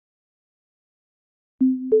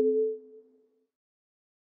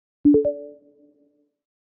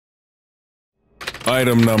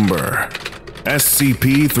Item Number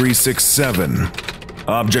SCP-367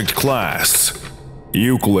 Object Class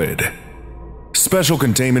Euclid Special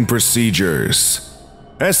Containment Procedures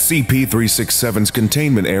SCP-367's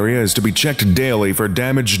containment area is to be checked daily for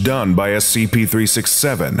damage done by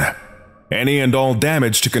SCP-367. Any and all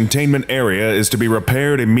damage to containment area is to be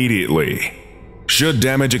repaired immediately. Should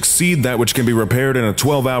damage exceed that which can be repaired in a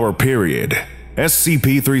 12-hour period,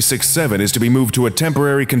 SCP-367 is to be moved to a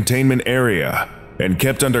temporary containment area and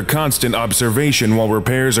kept under constant observation while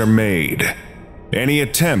repairs are made. Any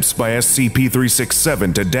attempts by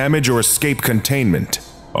SCP-367 to damage or escape containment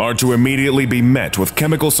are to immediately be met with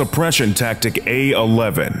Chemical Suppression Tactic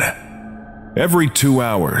A-11. Every 2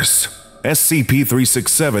 hours,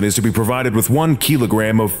 SCP-367 is to be provided with 1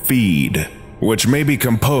 kilogram of feed, which may be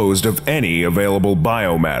composed of any available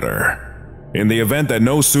biomatter. In the event that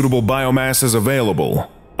no suitable biomass is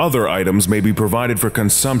available, other items may be provided for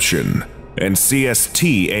consumption, and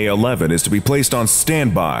CST-A11 is to be placed on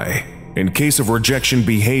standby in case of rejection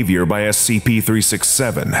behavior by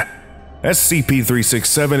SCP-367.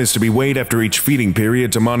 SCP-367 is to be weighed after each feeding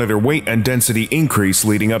period to monitor weight and density increase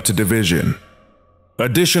leading up to division.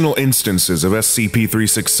 Additional instances of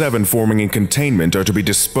SCP-367 forming in containment are to be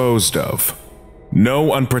disposed of.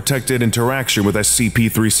 No unprotected interaction with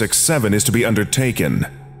SCP-367 is to be undertaken,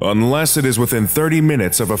 unless it is within 30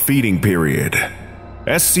 minutes of a feeding period.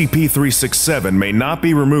 SCP-367 may not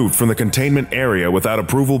be removed from the containment area without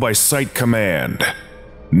approval by Site Command.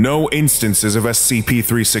 No instances of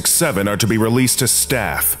SCP-367 are to be released to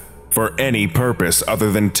staff for any purpose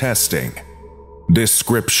other than testing.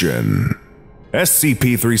 Description: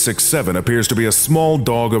 SCP-367 appears to be a small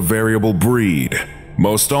dog of variable breed,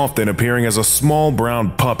 most often appearing as a small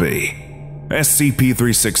brown puppy.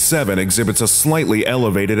 SCP-367 exhibits a slightly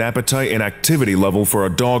elevated appetite and activity level for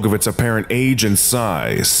a dog of its apparent age and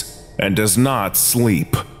size, and does not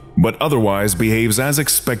sleep, but otherwise behaves as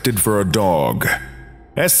expected for a dog.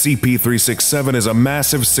 SCP-367 is a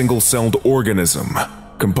massive single-celled organism,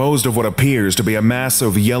 composed of what appears to be a mass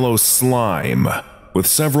of yellow slime, with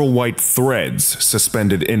several white threads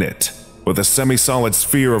suspended in it, with a semi-solid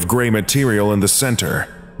sphere of gray material in the center,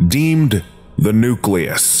 deemed the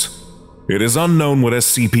nucleus. It is unknown what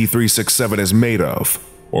SCP-367 is made of,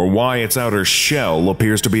 or why its outer shell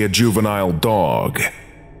appears to be a juvenile dog.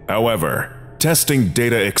 However, testing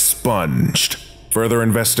data expunged. Further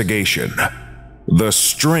investigation. The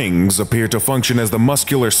strings appear to function as the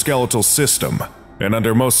muscular skeletal system, and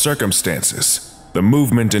under most circumstances, the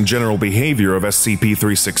movement and general behavior of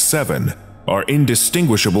SCP-367 are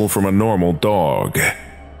indistinguishable from a normal dog.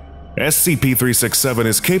 SCP-367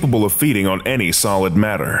 is capable of feeding on any solid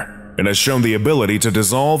matter, and has shown the ability to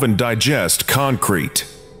dissolve and digest concrete,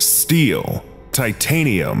 steel,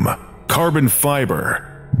 titanium, carbon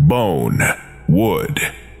fiber, bone, wood.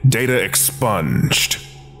 Data expunged.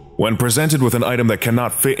 When presented with an item that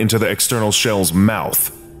cannot fit into the external shell's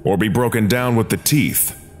mouth, or be broken down with the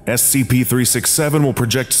teeth, SCP-367 will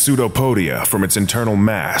project pseudopodia from its internal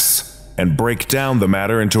mass, and break down the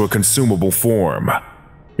matter into a consumable form.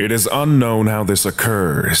 It is unknown how this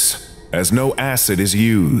occurs, as no acid is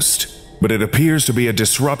used, but it appears to be a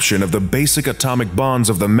disruption of the basic atomic bonds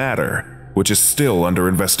of the matter, which is still under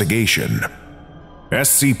investigation.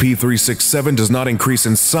 SCP-367 does not increase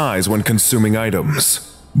in size when consuming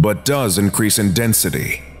items, but does increase in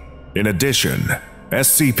density. In addition,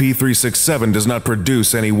 SCP-367 does not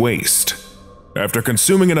produce any waste. After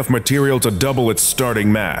consuming enough material to double its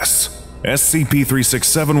starting mass,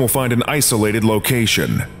 SCP-367 will find an isolated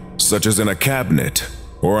location, such as in a cabinet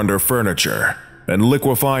or under furniture, and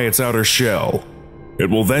liquefy its outer shell.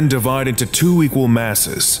 It will then divide into 2 equal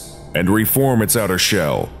masses and reform its outer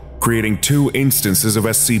shell, creating 2 instances of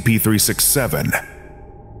SCP-367.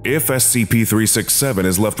 If SCP-367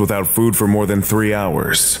 is left without food for more than 3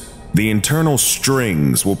 hours, the internal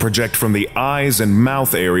strings will project from the eyes and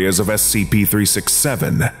mouth areas of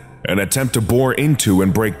SCP-367 and attempt to bore into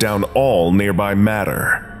and break down all nearby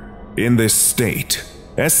matter. In this state,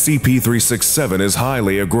 SCP-367 is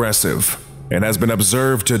highly aggressive and has been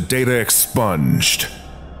observed to data expunged.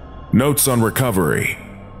 Notes on recovery.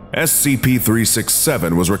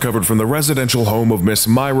 SCP-367 was recovered from the residential home of Miss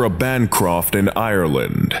Myra Bancroft in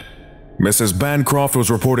Ireland. Mrs. Bancroft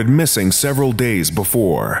was reported missing several days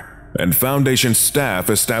before, and Foundation staff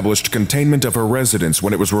established containment of her residence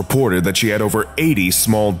when it was reported that she had over 80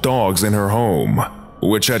 small dogs in her home,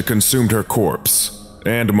 which had consumed her corpse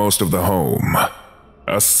and most of the home.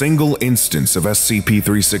 A single instance of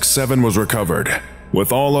SCP-367 was recovered,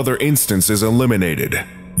 with all other instances eliminated,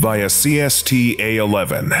 via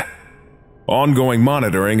CST-A11. Ongoing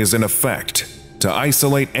monitoring is in effect to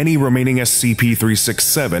isolate any remaining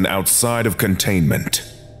SCP-367 outside of containment.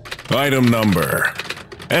 Item Number: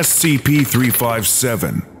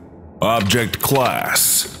 SCP-357. Object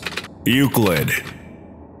Class: Euclid.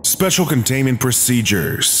 Special Containment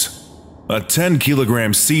Procedures: a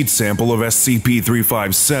 10-kilogram seed sample of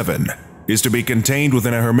SCP-357 is to be contained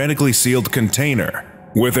within a hermetically sealed container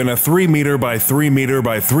within a 3 meter by 3 meter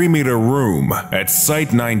by 3 meter room at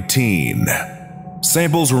Site-19.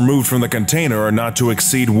 Samples removed from the container are not to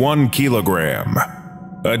exceed 1 kilogram.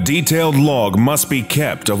 A detailed log must be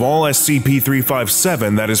kept of all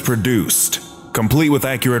SCP-357 that is produced, complete with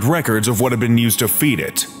accurate records of what had been used to feed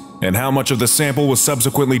it, and how much of the sample was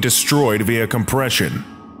subsequently destroyed via compression.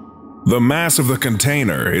 The mass of the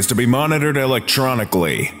container is to be monitored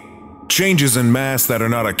electronically. Changes in mass that are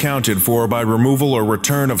not accounted for by removal or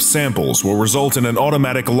return of samples will result in an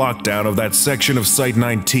automatic lockdown of that section of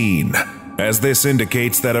Site-19, as this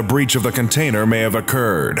indicates that a breach of the container may have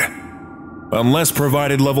occurred. Unless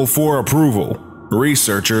provided Level 4 approval,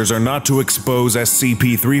 researchers are not to expose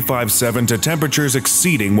SCP-357 to temperatures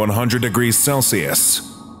exceeding 100 degrees Celsius.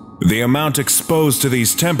 The amount exposed to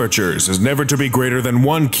these temperatures is never to be greater than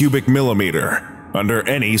 1 cubic millimeter, under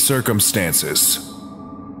any circumstances.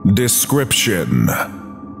 Description: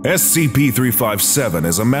 SCP-357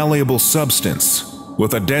 is a malleable substance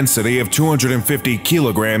with a density of 250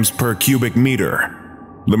 kilograms per cubic meter.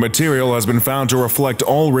 The material has been found to reflect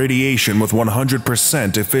all radiation with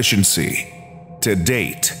 100% efficiency. To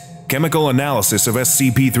date, chemical analysis of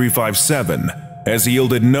SCP-357 has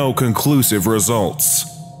yielded no conclusive results.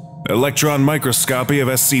 Electron microscopy of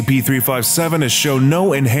SCP-357 has shown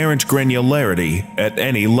no inherent granularity at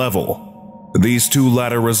any level. These two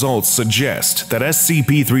latter results suggest that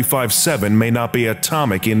SCP-357 may not be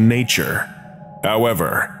atomic in nature.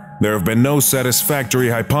 However, there have been no satisfactory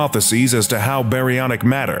hypotheses as to how baryonic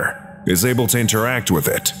matter is able to interact with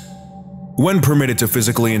it. When permitted to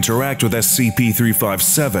physically interact with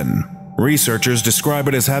SCP-357, researchers describe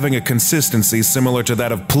it as having a consistency similar to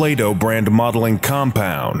that of Play-Doh brand modeling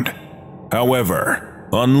compound. However,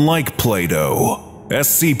 unlike Play-Doh,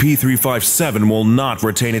 SCP-357 will not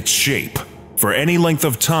retain its shape for any length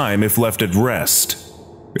of time if left at rest.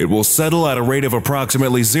 It will settle at a rate of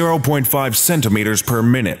approximately 0.5 centimeters per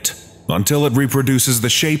minute until it reproduces the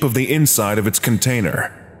shape of the inside of its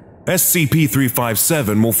container.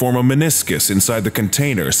 SCP-357 will form a meniscus inside the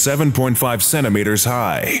container 7.5 centimeters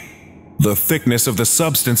high. The thickness of the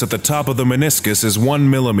substance at the top of the meniscus is 1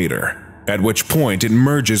 millimeter, at which point it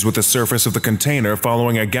merges with the surface of the container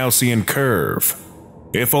following a Gaussian curve.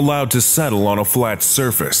 If allowed to settle on a flat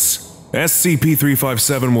surface,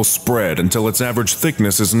 SCP-357 will spread until its average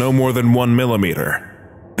thickness is no more than 1 millimeter.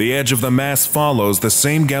 The edge of the mass follows the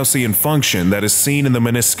same Gaussian function that is seen in the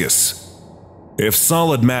meniscus. If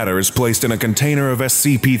solid matter is placed in a container of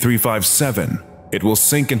SCP-357, it will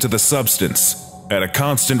sink into the substance at a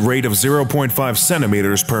constant rate of 0.5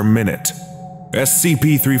 centimeters per minute.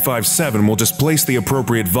 SCP-357 will displace the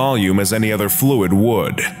appropriate volume as any other fluid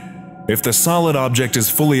would. If the solid object is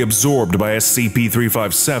fully absorbed by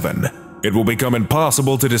SCP-357, it will become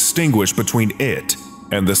impossible to distinguish between it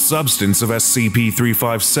and the substance of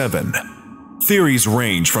SCP-357. Theories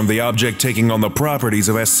range from the object taking on the properties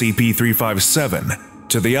of SCP-357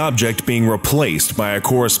 to the object being replaced by a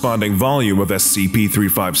corresponding volume of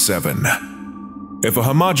SCP-357. If a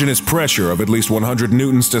homogeneous pressure of at least 100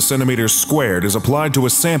 newtons to centimeters squared is applied to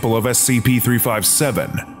a sample of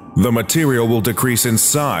SCP-357, the material will decrease in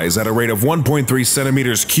size at a rate of 1.3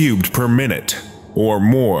 centimeters cubed per minute, or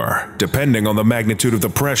more, depending on the magnitude of the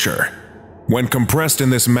pressure. When compressed in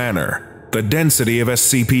this manner, the density of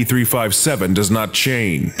SCP-357 does not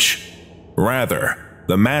change. Rather,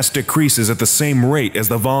 the mass decreases at the same rate as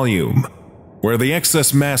the volume. Where the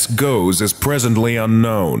excess mass goes is presently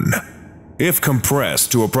unknown. If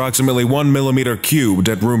compressed to approximately 1 millimeter cubed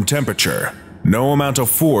at room temperature, no amount of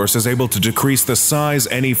force is able to decrease the size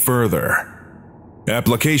any further.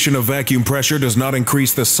 Application of vacuum pressure does not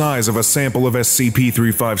increase the size of a sample of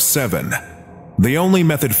SCP-357. The only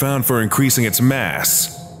method found for increasing its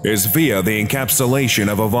mass is via the encapsulation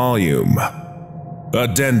of a volume.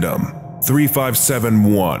 Addendum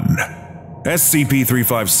 3571.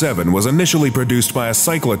 SCP-357 was initially produced by a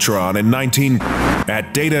cyclotron in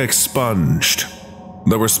at data expunged.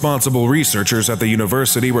 The responsible researchers at the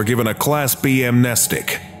university were given a Class B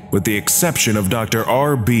amnestic, with the exception of Dr.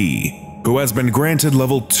 R.B., who has been granted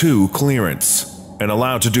Level 2 clearance and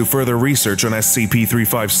allowed to do further research on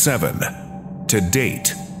SCP-357. To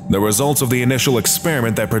date, the results of the initial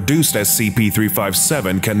experiment that produced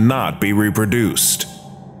SCP-357 cannot be reproduced.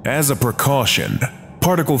 As a precaution,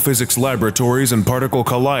 particle physics laboratories and particle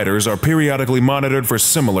colliders are periodically monitored for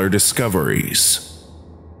similar discoveries.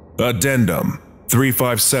 Addendum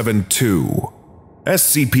 3572.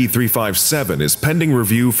 SCP-357 is pending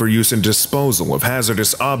review for use in disposal of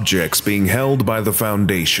hazardous objects being held by the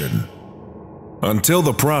Foundation. Until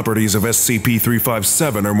the properties of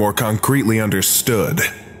SCP-357 are more concretely understood,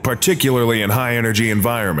 particularly in high-energy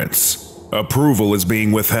environments, approval is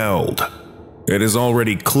being withheld. It is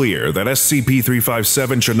already clear that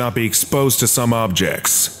SCP-357 should not be exposed to some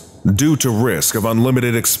objects, due to risk of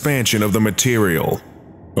unlimited expansion of the material.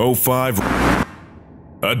 05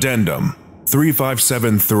 Addendum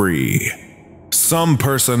 3573. Some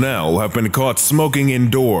personnel have been caught smoking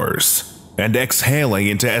indoors and exhaling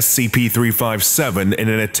into SCP-357 in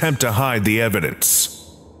an attempt to hide the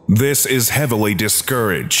evidence. This is heavily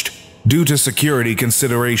discouraged due to security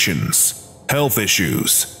considerations, health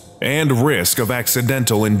issues, and risk of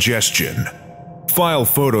accidental ingestion. File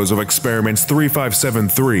photos of experiments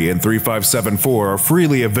 3573 and 3574 are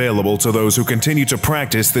freely available to those who continue to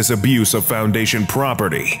practice this abuse of Foundation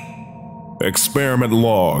property. Experiment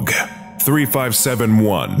Log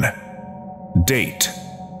 3571. Date: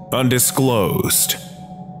 undisclosed.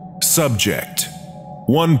 Subject: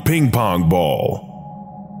 1 ping pong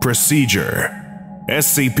ball. Procedure: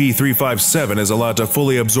 SCP-357 is allowed to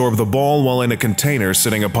fully absorb the ball while in a container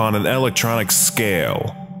sitting upon an electronic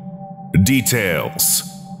scale. Details: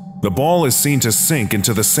 the ball is seen to sink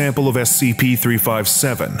into the sample of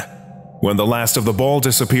SCP-357. When the last of the ball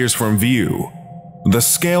disappears from view, the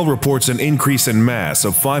scale reports an increase in mass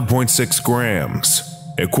of 5.6 grams,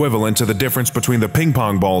 equivalent to the difference between the ping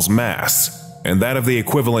pong ball's mass and that of the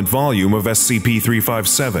equivalent volume of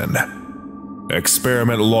SCP-357.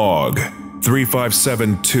 Experiment Log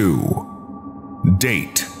 3572.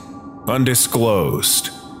 Date: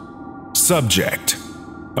 undisclosed. Subject: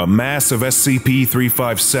 a mass of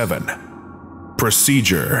SCP-357.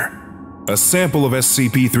 Procedure: a sample of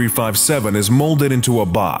SCP-357 is molded into a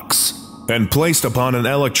box and placed upon an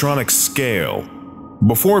electronic scale.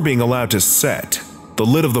 Before being allowed to set, the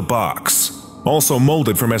lid of the box, also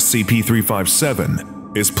molded from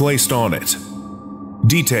SCP-357, is placed on it.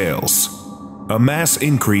 Details: a mass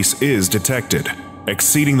increase is detected,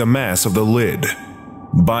 exceeding the mass of the lid.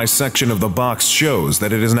 Bisection of the box shows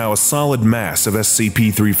that it is now a solid mass of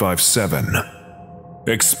SCP-357.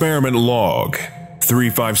 Experiment Log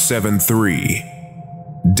 3573.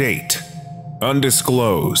 Date: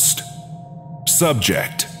 undisclosed.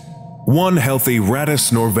 Subject: 1 healthy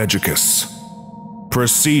Rattus norvegicus.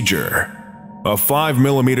 Procedure: a 5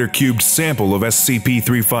 mm cubed sample of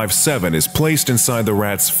SCP-357 is placed inside the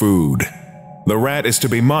rat's food. The rat is to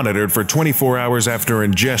be monitored for 24 hours after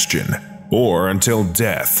ingestion, or until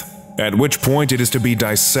death, at which point it is to be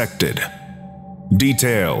dissected.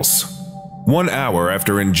 Details: 1 hour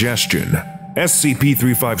after ingestion,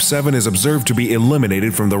 SCP-357 is observed to be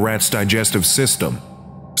eliminated from the rat's digestive system.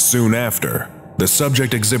 Soon after, the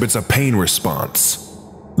subject exhibits a pain response.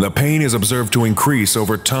 The pain is observed to increase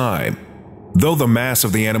over time. Though the mass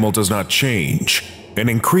of the animal does not change, an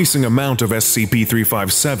increasing amount of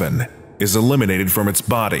SCP-357 is eliminated from its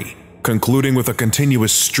body, concluding with a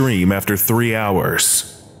continuous stream after 3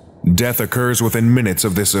 hours. Death occurs within minutes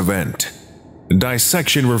of this event.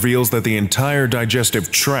 Dissection reveals that the entire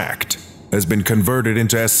digestive tract has been converted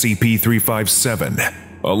into SCP-357,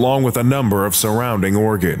 along with a number of surrounding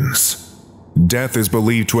organs. Death is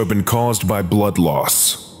believed to have been caused by blood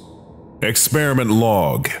loss. Experiment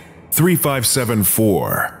Log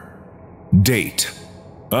 3574. Date: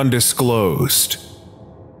 undisclosed.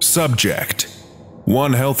 Subject: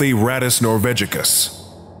 1 healthy Rattus norvegicus.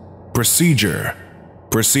 Procedure: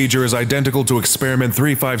 procedure is identical to Experiment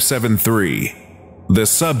 3573. The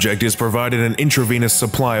subject is provided an intravenous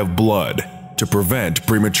supply of blood to prevent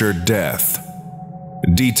premature death.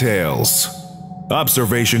 Details: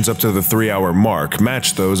 observations up to the 3-hour mark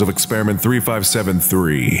match those of Experiment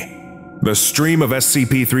 3573. The stream of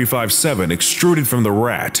SCP-357 extruded from the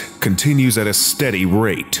rat continues at a steady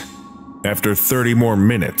rate. After 30 more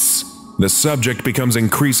minutes, the subject becomes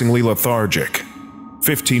increasingly lethargic.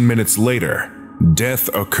 15 minutes later, death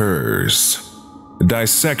occurs.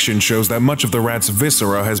 Dissection shows that much of the rat's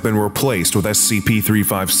viscera has been replaced with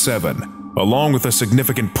SCP-357, along with a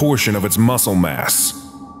significant portion of its muscle mass.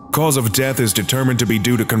 Cause of death is determined to be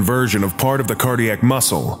due to conversion of part of the cardiac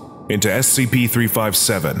muscle into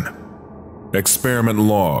SCP-357. Experiment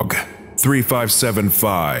Log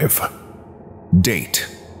 3575. Date: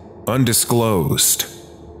 undisclosed.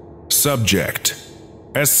 Subject: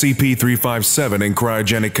 SCP-357 in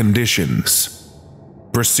cryogenic conditions.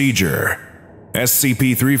 Procedure: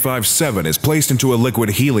 SCP-357 is placed into a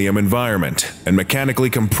liquid helium environment and mechanically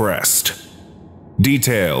compressed.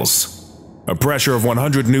 Details: a pressure of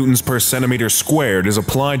 100 newtons per centimeter squared is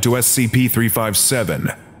applied to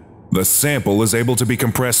SCP-357. The sample is able to be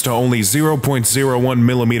compressed to only 0.01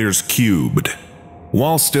 millimeters cubed.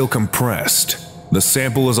 While still compressed, the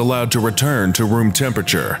sample is allowed to return to room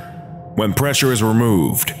temperature. When pressure is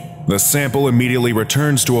removed, the sample immediately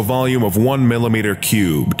returns to a volume of 1 millimeter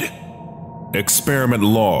cubed. Experiment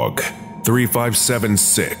Log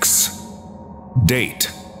 3576.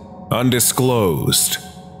 Date: undisclosed.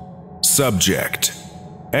 Subject: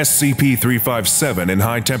 SCP-357 in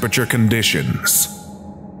high-temperature conditions.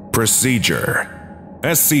 Procedure: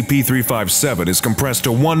 SCP-357 is compressed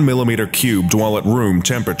to 1 millimeter cubed while at room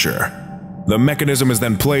temperature. The mechanism is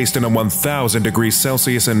then placed in a 1000 degrees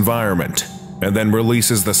Celsius environment and then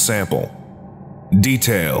releases the sample.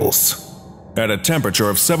 Details: at a temperature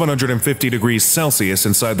of 750 degrees Celsius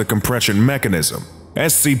inside the compression mechanism,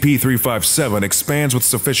 SCP-357 expands with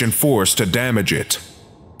sufficient force to damage it.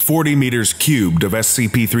 40 meters cubed of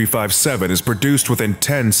SCP-357 is produced within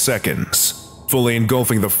 10 seconds, fully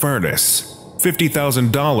engulfing the furnace,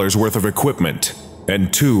 $50,000 worth of equipment,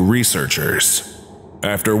 and 2 researchers.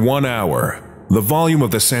 After 1 hour, the volume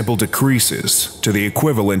of the sample decreases to the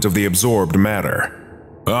equivalent of the absorbed matter.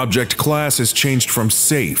 Object class is changed from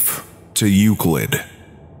safe to Euclid.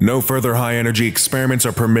 No further high-energy experiments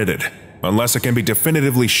are permitted, unless it can be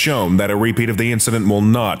definitively shown that a repeat of the incident will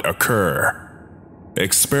not occur.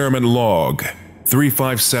 Experiment Log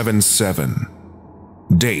 3577.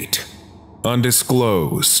 Date: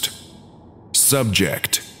 undisclosed.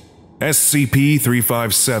 Subject: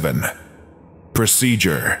 SCP-357.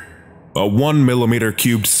 Procedure: a 1 millimeter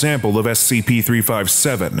cubed sample of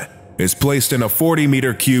SCP-357 is placed in a 40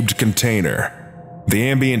 meter cubed container. The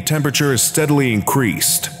ambient temperature is steadily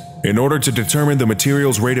increased in order to determine the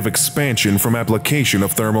material's rate of expansion from application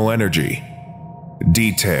of thermal energy.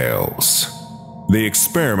 Details: the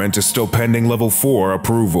experiment is still pending Level 4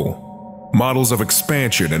 approval. Models of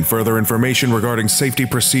expansion and further information regarding safety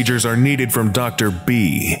procedures are needed from Dr.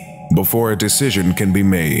 B before a decision can be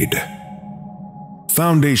made.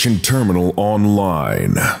 Foundation Terminal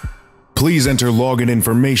online. Please enter login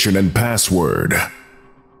information and password.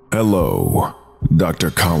 Hello, Dr.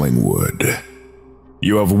 Collingwood.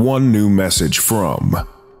 You have one new message from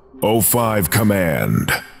O5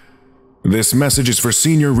 Command. This message is for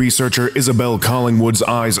Senior Researcher Isabel Collingwood's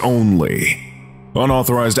eyes only.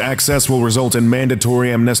 Unauthorized access will result in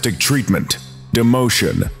mandatory amnestic treatment,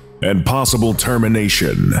 demotion, and possible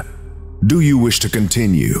termination. Do you wish to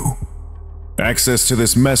continue? Access to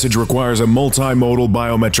this message requires a multimodal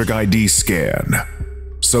biometric ID scan.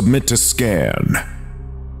 Submit to scan.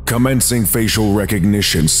 Commencing facial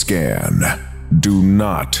recognition scan. Do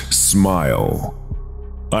not smile.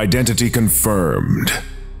 Identity confirmed.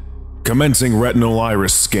 Commencing retinal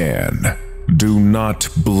iris scan. Do not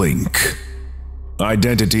blink.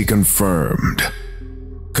 Identity confirmed.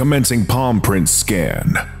 Commencing palm print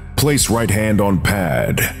scan. Place right hand on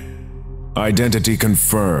pad. Identity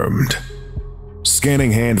confirmed.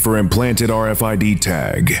 Scanning hand for implanted RFID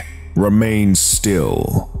tag. Remain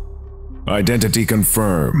still. Identity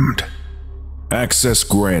confirmed. Access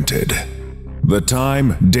granted. The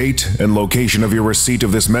time, date, and location of your receipt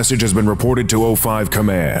of this message has been reported to O5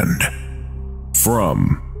 Command.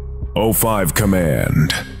 From O5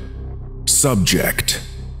 Command. Subject: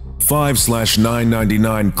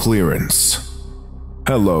 5/999 clearance.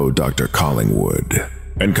 Hello, Dr. Collingwood,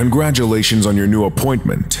 and congratulations on your new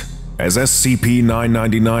appointment as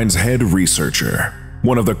SCP-999's head researcher,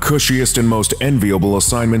 one of the cushiest and most enviable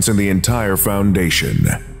assignments in the entire Foundation.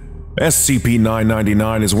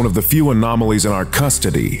 SCP-999 is one of the few anomalies in our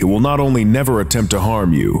custody who will not only never attempt to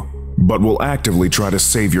harm you, but will actively try to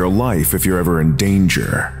save your life if you're ever in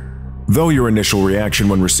danger. Though your initial reaction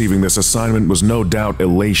when receiving this assignment was no doubt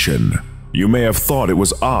elation, you may have thought it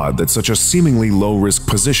was odd that such a seemingly low-risk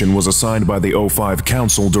position was assigned by the O5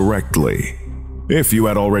 Council directly. If you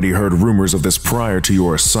had already heard rumors of this prior to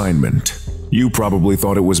your assignment, you probably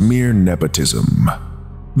thought it was mere nepotism.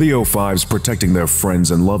 The O5's protecting their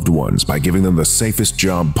friends and loved ones by giving them the safest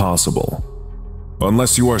job possible.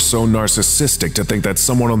 Unless you are so narcissistic to think that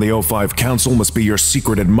someone on the O5 Council must be your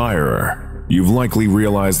secret admirer, you've likely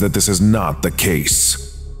realized that this is not the case.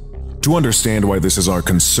 To understand why this is our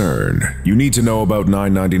concern, you need to know about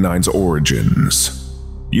 999's origins.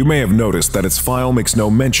 You may have noticed that its file makes no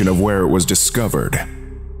mention of where it was discovered.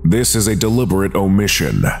 This is a deliberate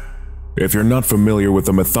omission. If you're not familiar with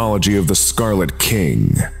the mythology of the Scarlet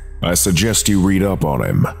King, I suggest you read up on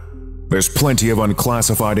him. There's plenty of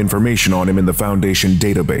unclassified information on him in the Foundation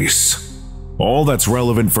database. All that's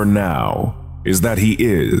relevant for now is that he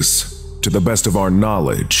is, to the best of our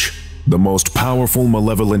knowledge, the most powerful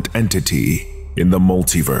malevolent entity in the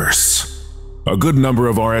multiverse. A good number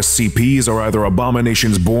of our SCPs are either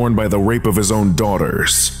abominations born by the rape of his own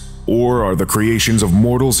daughters, or are the creations of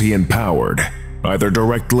mortals he empowered, either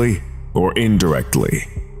directly or indirectly.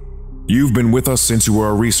 You've been with us since you were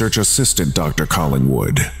a research assistant, Dr.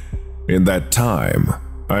 Collingwood. In that time,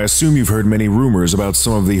 I assume you've heard many rumors about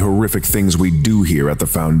some of the horrific things we do here at the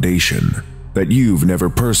Foundation that you've never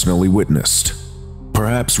personally witnessed.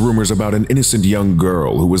 Perhaps rumors about an innocent young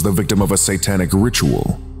girl who was the victim of a satanic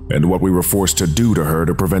ritual, and what we were forced to do to her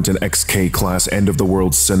to prevent an XK class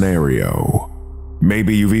end-of-the-world scenario.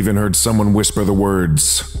 Maybe you've even heard someone whisper the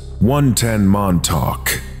words, 110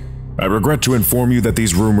 Montauk. I regret to inform you that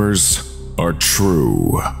these rumors are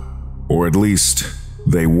true. Or at least,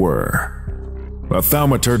 they were. A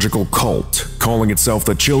thaumaturgical cult, calling itself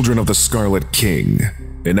the Children of the Scarlet King,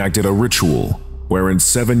 enacted a ritual wherein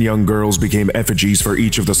 7 young girls became effigies for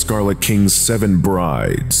each of the Scarlet King's 7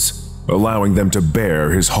 brides, allowing them to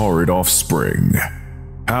bear his horrid offspring.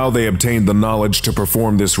 How they obtained the knowledge to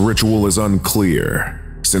perform this ritual is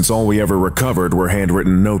unclear, since all we ever recovered were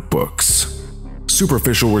handwritten notebooks.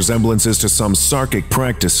 Superficial resemblances to some Sarkic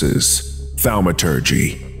practices,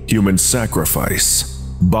 thaumaturgy, human sacrifice,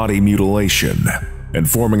 body mutilation, and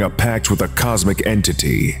forming a pact with a cosmic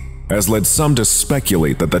entity, has led some to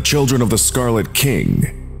speculate that the Children of the Scarlet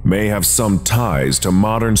King may have some ties to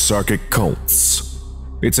modern Sarkic cults.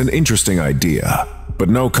 It's an interesting idea, but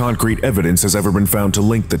no concrete evidence has ever been found to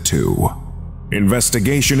link the two.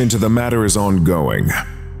 Investigation into the matter is ongoing.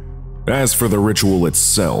 As for the ritual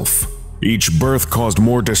itself, each birth caused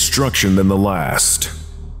more destruction than the last.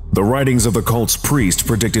 The writings of the cult's priest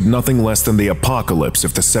predicted nothing less than the apocalypse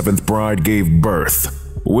if the 7th bride gave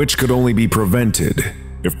birth, which could only be prevented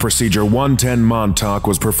if Procedure 110 Montauk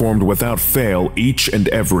was performed without fail each and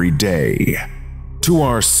every day. To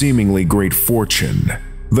our seemingly great fortune,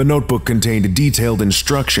 the notebook contained detailed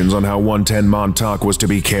instructions on how 110 Montauk was to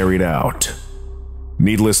be carried out.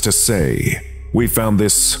 Needless to say, we found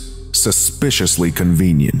this suspiciously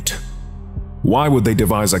convenient. Why would they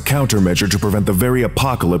devise a countermeasure to prevent the very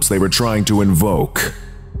apocalypse they were trying to invoke?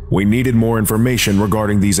 We needed more information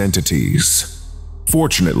regarding these entities.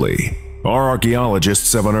 Fortunately, our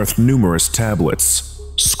archaeologists have unearthed numerous tablets,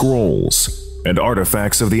 scrolls, and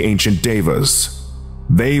artifacts of the ancient Devas.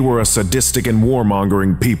 They were a sadistic and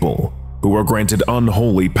warmongering people who were granted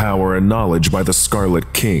unholy power and knowledge by the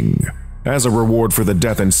Scarlet King as a reward for the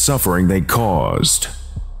death and suffering they caused.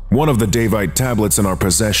 One of the Davite tablets in our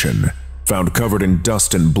possession, found covered in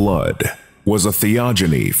dust and blood, was a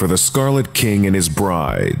theogony for the Scarlet King and his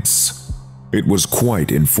brides. It was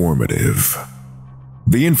quite informative.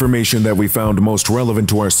 The information that we found most relevant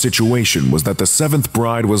to our situation was that the 7th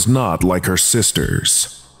bride was not like her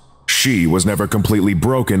sisters. She was never completely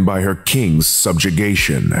broken by her king's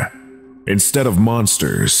subjugation. Instead of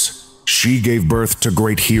monsters, she gave birth to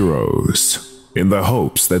great heroes, in the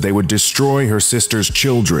hopes that they would destroy her sister's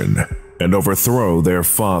children and overthrow their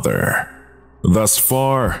father. Thus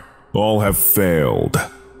far, all have failed,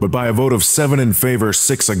 but by a vote of 7 in favor,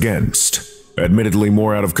 6 against, admittedly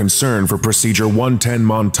more out of concern for Procedure 110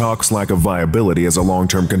 Montauk's lack of viability as a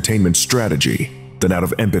long-term containment strategy than out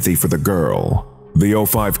of empathy for the girl. The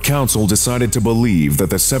O5 Council decided to believe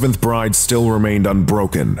that the 7th bride still remained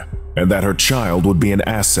unbroken, and that her child would be an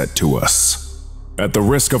asset to us. At the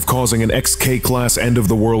risk of causing an XK-class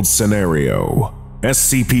end-of-the-world scenario,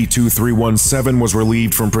 SCP-2317 was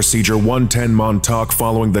relieved from Procedure 110 Montauk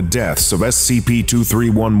following the deaths of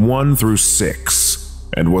SCP-2311 through 6,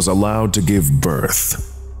 and was allowed to give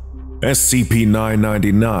birth.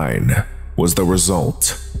 SCP-999 was the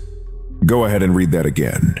result. Go ahead and read that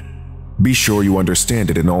again. Be sure you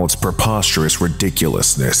understand it in all its preposterous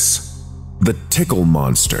ridiculousness. The Tickle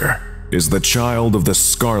Monster is the child of the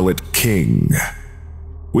Scarlet King.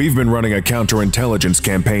 We've been running a counterintelligence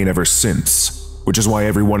campaign ever since, which is why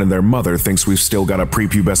everyone and their mother thinks we've still got a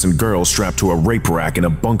prepubescent girl strapped to a rape rack in a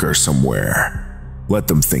bunker somewhere. Let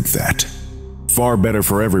them think that. Far better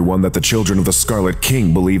for everyone that the Children of the Scarlet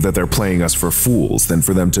King believe that they're playing us for fools than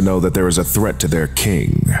for them to know that there is a threat to their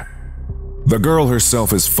king. The girl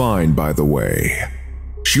herself is fine, by the way.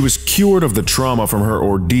 She was cured of the trauma from her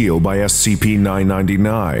ordeal by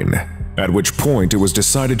SCP-999, at which point it was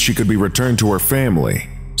decided she could be returned to her family,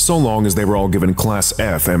 so long as they were all given Class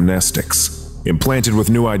F amnestics, implanted with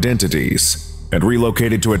new identities, and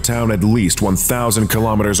relocated to a town at least 1,000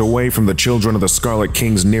 kilometers away from the Children of the Scarlet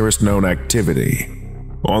King's nearest known activity.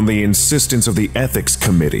 On the insistence of the Ethics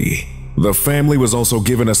Committee, the family was also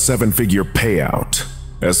given a 7-figure payout.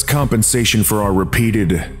 as compensation for our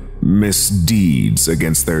repeated misdeeds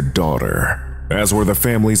against their daughter, as were the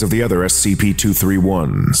families of the other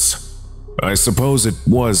SCP-231s. I suppose it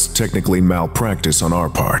was technically malpractice on our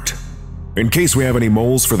part. In case we have any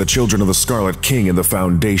moles for the children of the Scarlet King and the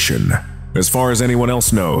Foundation, as far as anyone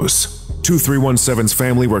else knows, 2317's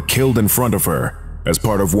family were killed in front of her as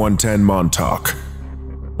part of 110 Montauk.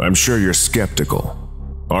 I'm sure you're skeptical.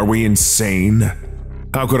 Are we insane?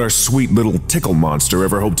 How could our sweet little Tickle Monster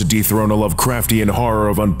ever hope to dethrone a Lovecraftian horror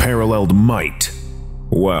of unparalleled might?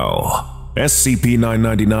 Well,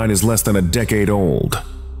 SCP-999 is less than a decade old.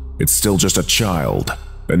 It's still just a child,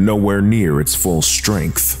 and nowhere near its full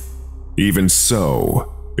strength. Even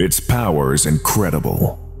so, its power is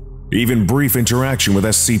incredible. Even brief interaction with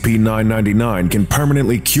SCP-999 can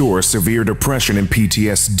permanently cure severe depression and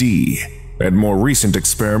PTSD, and more recent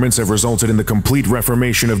experiments have resulted in the complete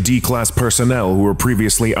reformation of D-Class personnel who were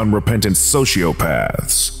previously unrepentant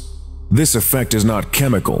sociopaths. This effect is not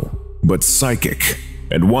chemical, but psychic,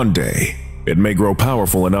 and one day, it may grow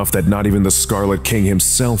powerful enough that not even the Scarlet King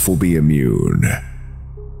himself will be immune.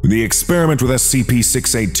 The experiment with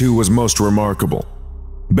SCP-682 was most remarkable.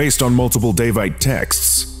 Based on multiple Davite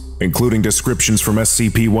texts, including descriptions from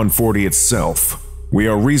SCP-140 itself, we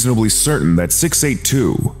are reasonably certain that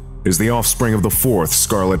 682 is the offspring of the fourth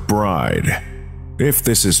Scarlet Bride. If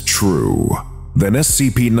this is true, then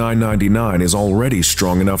SCP-999 is already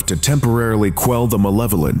strong enough to temporarily quell the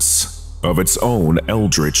malevolence of its own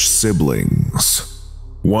eldritch siblings.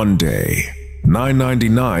 One day,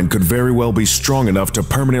 999 could very well be strong enough to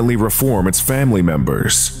permanently reform its family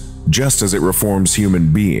members, just as it reforms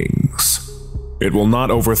human beings. It will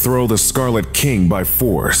not overthrow the Scarlet King by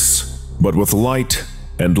force, but with light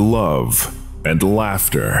and love and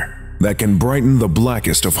laughter that can brighten the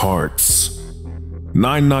blackest of hearts.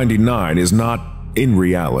 999 is not, in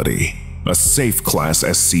reality, a safe class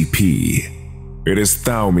SCP. It is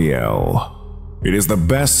Thaumiel. It is the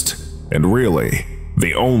best, and really,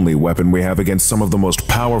 the only weapon we have against some of the most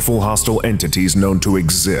powerful hostile entities known to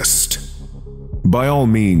exist. By all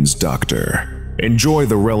means, Doctor, enjoy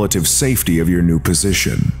the relative safety of your new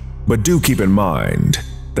position, but do keep in mind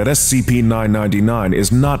that SCP-999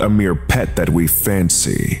 is not a mere pet that we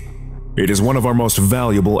fancy. It is one of our most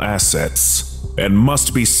valuable assets, and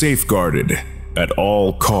must be safeguarded at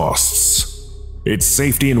all costs. Its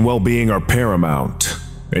safety and well-being are paramount,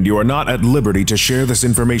 and you are not at liberty to share this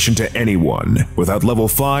information to anyone without Level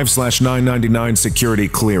 5/999 security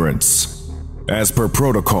clearance. As per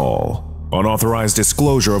protocol, unauthorized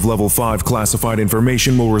disclosure of Level 5 classified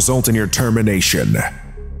information will result in your termination.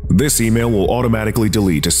 This email will automatically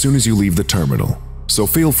delete as soon as you leave the terminal, so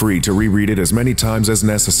feel free to reread it as many times as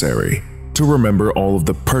necessary to remember all of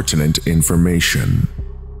the pertinent information.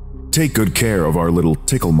 Take good care of our little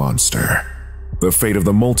Tickle Monster. The fate of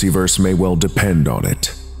the multiverse may well depend on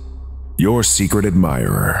it. Your secret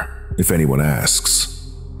admirer, if anyone asks.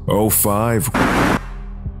 05.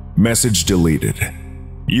 Message deleted.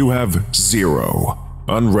 You have 0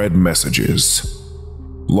 unread messages.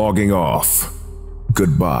 Logging off.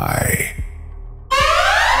 Goodbye.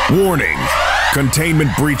 Warning!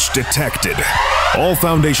 Containment breach detected. All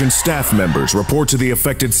Foundation staff members report to the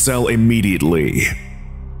affected cell immediately.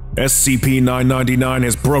 SCP-999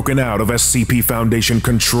 has broken out of SCP Foundation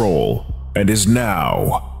control and is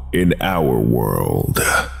now in our world.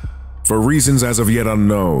 For reasons as of yet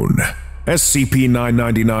unknown,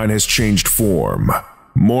 SCP-999 has changed form,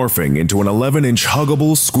 morphing into an 11-inch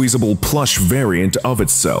huggable, squeezable plush variant of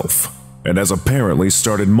itself, and has apparently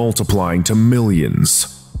started multiplying to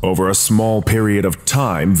millions over a small period of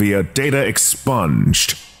time via data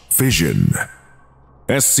expunged fission.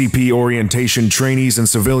 SCP Orientation trainees and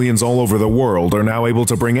civilians all over the world are now able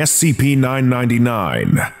to bring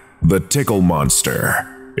SCP-999, the Tickle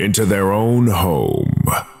Monster, into their own home.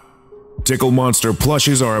 Tickle Monster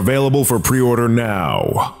plushes are available for pre-order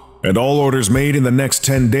now, and all orders made in the next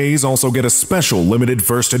 10 days also get a special limited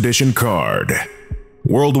first edition card.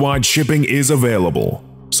 Worldwide shipping is available,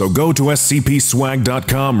 so go to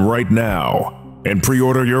scpswag.com right now and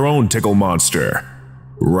pre-order your own Tickle Monster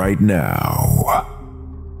right now.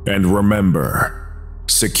 And remember,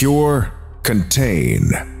 secure, contain,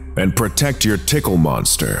 and protect your Tickle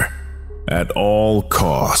Monster at all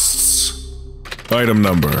costs. Item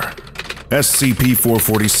number: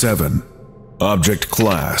 SCP-447. Object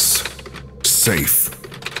Class: Safe.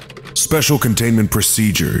 Special Containment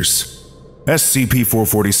Procedures: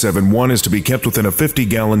 SCP-447-1 is to be kept within a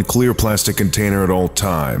 50-gallon clear plastic container at all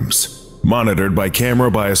times, monitored by camera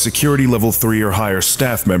by a Security Level 3 or higher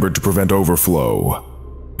staff member to prevent overflow.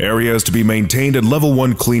 Area is to be maintained at Level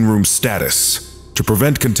 1 cleanroom status, to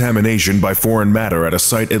prevent contamination by foreign matter at a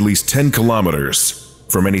site at least 10 kilometers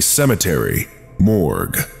from any cemetery,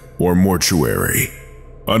 morgue, or mortuary.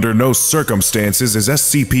 Under no circumstances is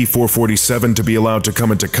SCP-447 to be allowed to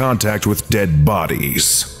come into contact with dead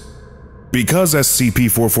bodies. Because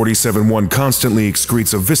SCP-447-1 constantly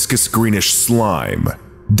excretes a viscous greenish slime,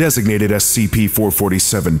 designated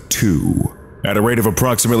SCP-447-2, at a rate of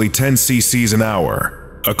approximately 10 cc's an hour,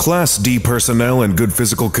 a Class D personnel in good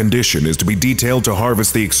physical condition is to be detailed to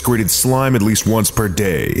harvest the excreted slime at least once per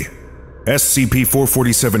day.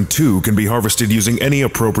 SCP-447-2 can be harvested using any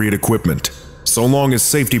appropriate equipment, so long as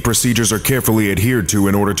safety procedures are carefully adhered to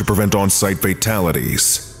in order to prevent on-site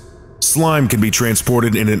fatalities. Slime can be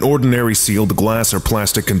transported in an ordinary sealed glass or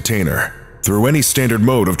plastic container through any standard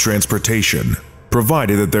mode of transportation,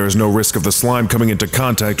 provided that there is no risk of the slime coming into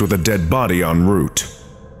contact with a dead body en route.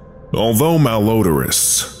 Although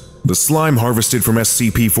malodorous, the slime harvested from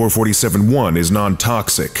SCP-447-1 is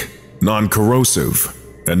non-toxic, non-corrosive,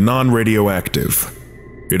 and non-radioactive.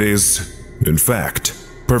 It is, in fact,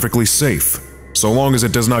 perfectly safe, so long as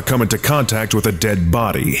it does not come into contact with a dead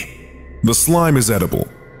body. The slime is edible,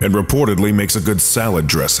 and reportedly makes a good salad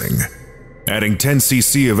dressing. Adding 10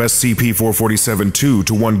 cc of SCP-447-2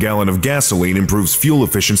 to 1 gallon of gasoline improves fuel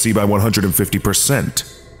efficiency by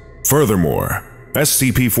 150%. Furthermore,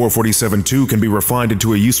 SCP-447-2 can be refined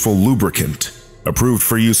into a useful lubricant, approved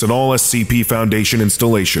for use in all SCP Foundation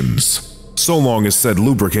installations, so long as said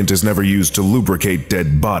lubricant is never used to lubricate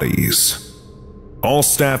dead bodies. All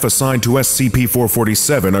staff assigned to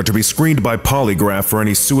SCP-447 are to be screened by polygraph for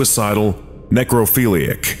any suicidal,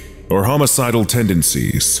 necrophiliac, or homicidal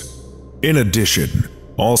tendencies. In addition,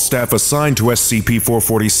 all staff assigned to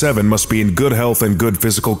SCP-447 must be in good health and good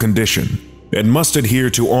physical condition, and must adhere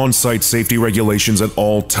to on-site safety regulations at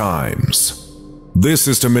all times. This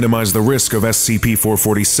is to minimize the risk of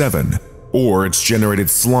SCP-447 or its generated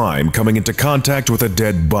slime coming into contact with a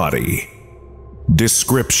dead body.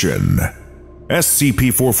 Description: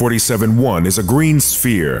 SCP-447-1 is a green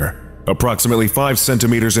sphere, approximately 5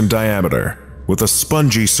 centimeters in diameter, with a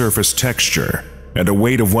spongy surface texture and a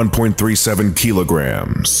weight of 1.37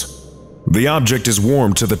 kilograms. The object is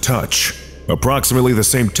warm to the touch, approximately the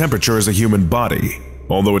same temperature as a human body,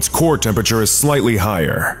 although its core temperature is slightly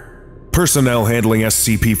higher. Personnel handling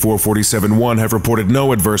SCP-447-1 have reported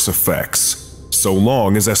no adverse effects, so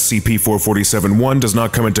long as SCP-447-1 does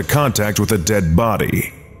not come into contact with a dead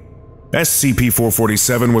body.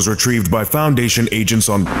 SCP-447 was retrieved by Foundation agents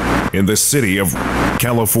in the city of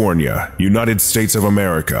California, United States of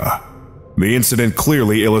America. The incident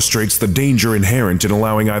clearly illustrates the danger inherent in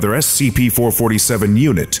allowing either SCP-447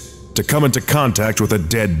 unit to come into contact with a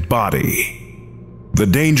dead body. The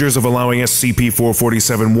dangers of allowing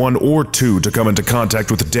SCP-447-1 or 2 to come into contact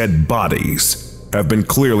with dead bodies have been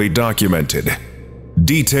clearly documented.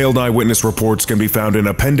 Detailed eyewitness reports can be found in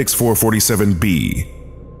Appendix 447-B.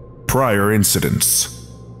 Prior incidents.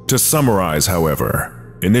 To summarize,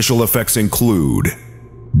 however, initial effects include: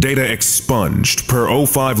 data expunged per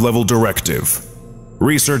O5 level directive.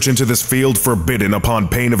 Research into this field forbidden upon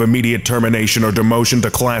pain of immediate termination or demotion to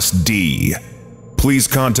Class D. Please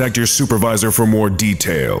contact your supervisor for more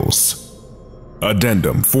details.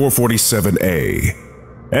 Addendum 447-A.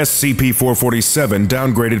 SCP-447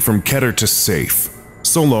 downgraded from Keter to Safe,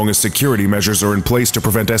 so long as security measures are in place to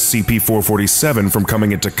prevent SCP-447 from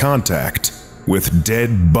coming into contact with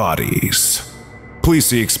dead bodies. Please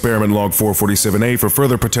see Experiment Log 447-A for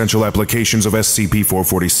further potential applications of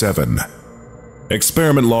SCP-447.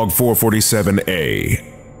 Experiment Log 447-A.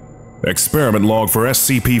 Experiment Log for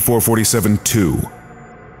SCP-447-2.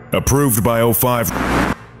 Approved by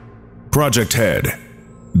O5. Project Head: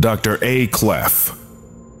 Dr. A. Clef.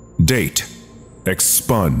 Date: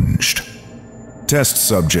 expunged. Test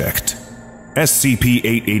Subject: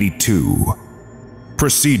 SCP-882.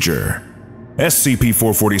 Procedure: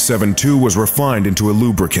 SCP-447-2 was refined into a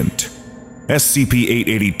lubricant.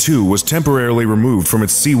 SCP-882 was temporarily removed from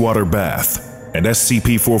its seawater bath, and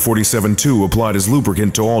SCP-447-2 applied as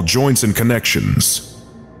lubricant to all joints and connections.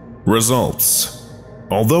 Results: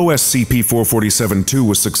 although SCP-447-2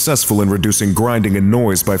 was successful in reducing grinding and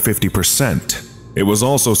noise by 50%, it was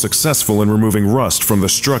also successful in removing rust from the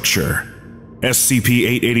structure.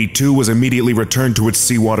 SCP-882 was immediately returned to its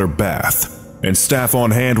seawater bath, and staff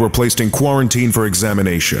on hand were placed in quarantine for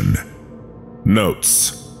examination.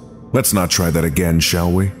 Notes: let's not try that again,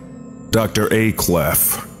 shall we? Dr. A.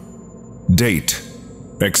 Clef. Date: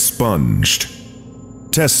 expunged.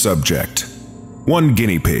 Test Subject: 1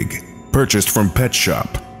 guinea pig, purchased from pet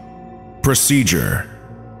shop. Procedure: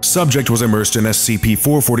 subject was immersed in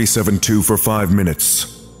SCP-447-2 for 5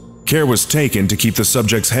 minutes. Care was taken to keep the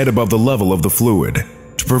subject's head above the level of the fluid,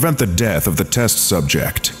 to prevent the death of the test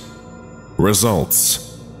subject.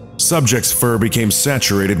 Results: subject's fur became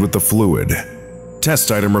saturated with the fluid. Test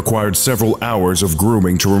item required several hours of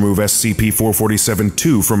grooming to remove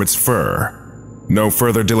SCP-447-2 from its fur. No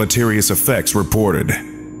further deleterious effects reported.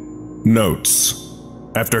 Notes: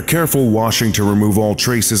 after careful washing to remove all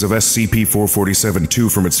traces of SCP-447-2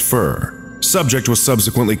 from its fur, subject was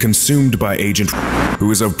subsequently consumed by Agent who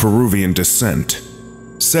is of Peruvian descent.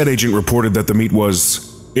 Said agent reported that the meat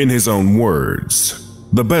was, in his own words,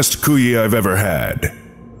 the best cuy I've ever had.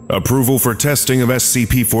 Approval for testing of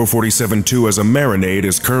SCP-447-2 as a marinade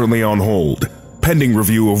is currently on hold, pending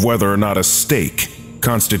review of whether or not a steak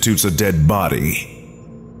constitutes a dead body.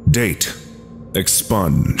 Date: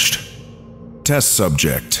 expunged. Test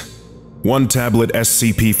subject: 1 tablet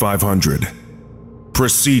SCP-500.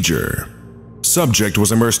 Procedure: subject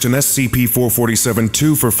was immersed in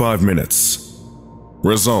SCP-447-2 for 5 minutes.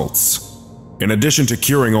 Results: in addition to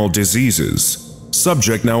curing all diseases,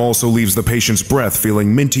 subject now also leaves the patient's breath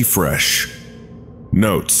feeling minty fresh.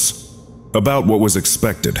 Notes: about what was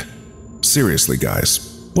expected. Seriously,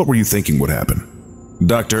 guys, what were you thinking would happen?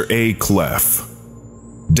 Dr. A. Clef.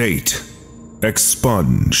 Date: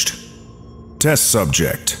 expunged. Test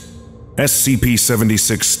subject: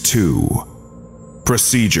 SCP-76-2.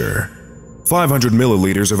 Procedure: 500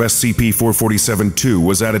 milliliters of SCP-447-2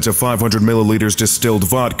 was added to 500 milliliters distilled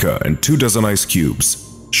vodka and 2 dozen ice cubes,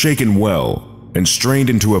 shaken well, and strained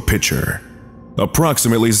into a pitcher.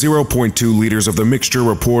 Approximately 0.2 liters of the mixture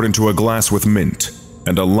were poured into a glass with mint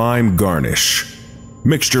and a lime garnish.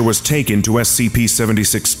 Mixture was taken to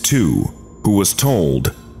SCP-76-2, who was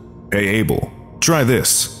told, "Hey Abel, try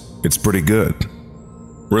this, it's pretty good."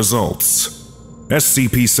 Results: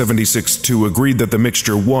 SCP-76-2 agreed that the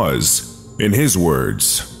mixture was, in his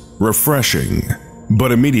words, refreshing,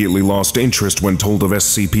 but immediately lost interest when told of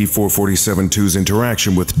SCP-447-2's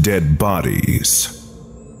interaction with dead bodies.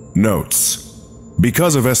 Notes: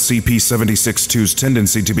 because of SCP-76-2's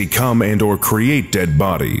tendency to become and/or create dead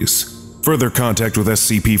bodies, further contact with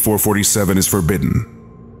SCP-447 is forbidden.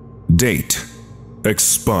 Date: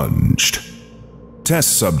 expunged.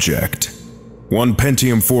 Test subject: 1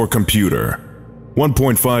 Pentium 4 computer,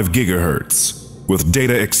 1.5 GHz, with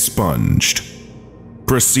data expunged.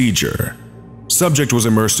 Procedure: subject was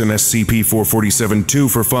immersed in SCP-447-2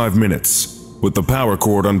 for 5 minutes, with the power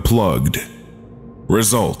cord unplugged.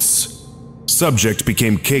 Results: subject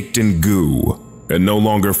became caked in goo and no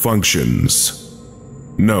longer functions.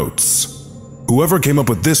 Notes: whoever came up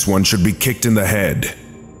with this one should be kicked in the head.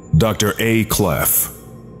 Dr. A. Clef.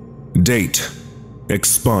 Date: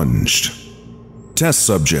 expunged. Test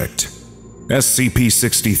subject: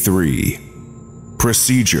 SCP-63.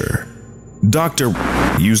 Procedure: Dr.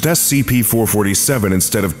 used SCP-447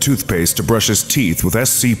 instead of toothpaste to brush his teeth with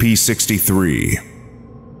SCP-63.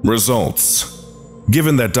 Results: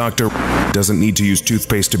 given that Dr. doesn't need to use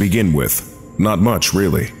toothpaste to begin with, not much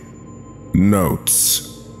really. Notes: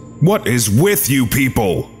 what is with you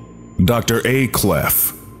people? Dr. A.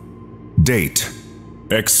 Clef. Date: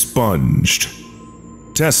 expunged.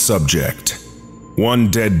 Test subject: 1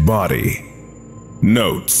 dead body.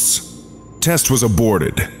 Notes: test was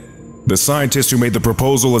aborted. The scientist who made the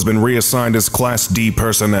proposal has been reassigned as Class D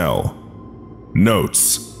personnel.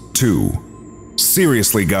 Notes: 2.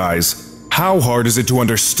 Seriously guys, how hard is it to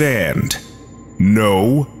understand?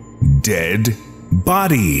 No dead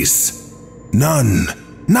bodies. None.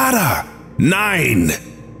 Nada. 9.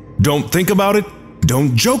 Don't think about it,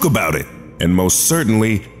 don't joke about it, and most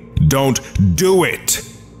certainly, don't do it.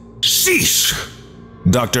 Sheesh.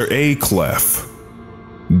 Dr. A. Clef.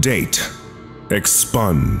 Date: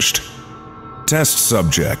 expunged. Test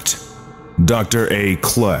subject: Dr. A.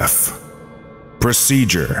 Clef.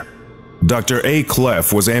 Procedure: Dr. A.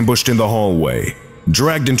 Clef was ambushed in the hallway,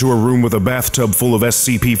 dragged into a room with a bathtub full of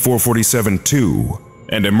SCP-447-2,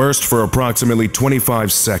 and immersed for approximately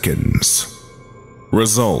 25 seconds.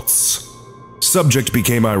 Results: subject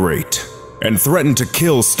became irate and threatened to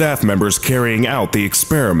kill staff members carrying out the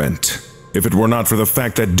experiment, if it were not for the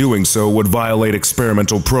fact that doing so would violate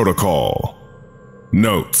experimental protocol.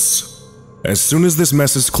 Notes: as soon as this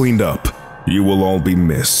mess is cleaned up, you will all be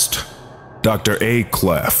missed. Dr. A.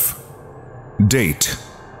 Clef. Date: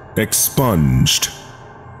 expunged.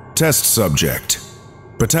 Test subject: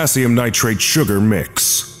 potassium nitrate sugar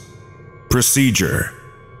mix. Procedure: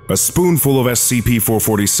 a spoonful of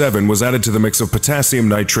SCP-447 was added to the mix of potassium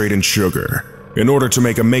nitrate and sugar in order to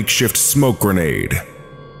make a makeshift smoke grenade.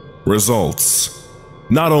 Results: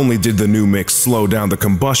 Not only did the new mix slow down the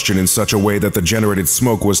combustion in such a way that the generated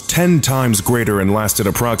smoke was 10 times greater and lasted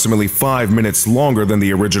approximately 5 minutes longer than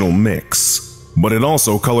the original mix, but it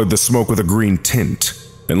also colored the smoke with a green tint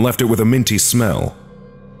and left it with a minty smell.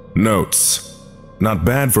 Notes: not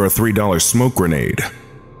bad for a $3 smoke grenade.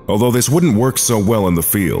 Although this wouldn't work so well in the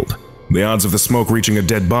field, the odds of the smoke reaching a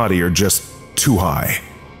dead body are just too high.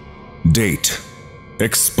 Date: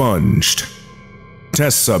 expunged.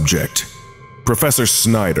 Test subject: Professor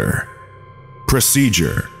Snyder.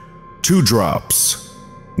 Procedure: 2 drops,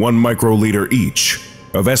 1 microliter each,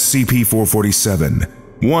 of SCP-447,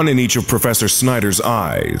 1 in each of Professor Snyder's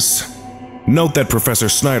eyes. Note that Professor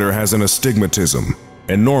Snyder has an astigmatism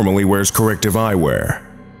and normally wears corrective eyewear.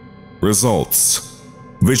 Results: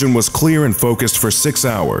 vision was clear and focused for 6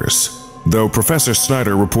 hours, though Professor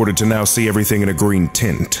Snyder reported to now see everything in a green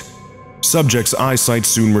tint. Subject's eyesight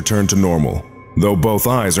soon returned to normal, though both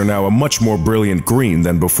eyes are now a much more brilliant green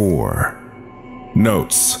than before.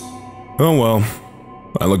 Notes: oh well,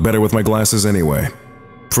 I look better with my glasses anyway.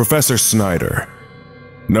 Professor Snyder.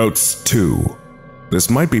 Notes 2. This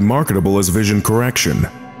might be marketable as vision correction,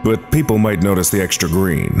 but people might notice the extra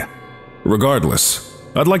green. Regardless,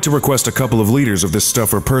 I'd like to request a couple of liters of this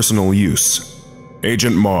stuff for personal use.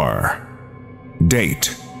 Agent Marr.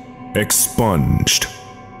 Date: expunged.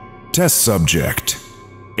 Test subject: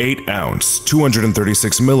 8-ounce,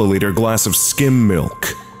 236 milliliter glass of skim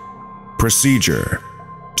milk. Procedure: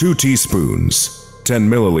 2 teaspoons, 10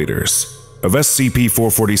 milliliters, of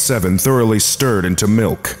SCP-447 thoroughly stirred into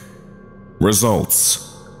milk.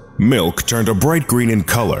 Results: milk turned a bright green in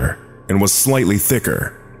color and was slightly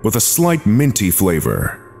thicker, with a slight minty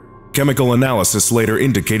flavor. Chemical analysis later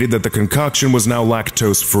indicated that the concoction was now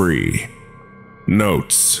lactose-free.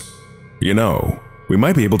 Notes: you know, we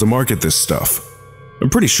might be able to market this stuff. I'm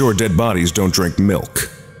pretty sure dead bodies don't drink milk.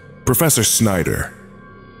 Professor Snyder.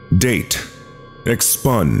 Date: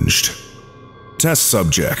 expunged. Test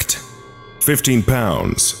subject: 15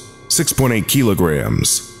 pounds, 6.8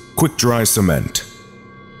 kilograms, quick-dry cement.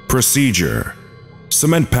 Procedure: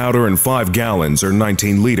 cement powder and 5 gallons or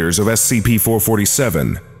 19 liters of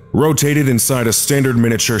SCP-447 rotated inside a standard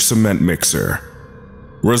miniature cement mixer.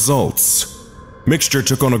 Results: mixture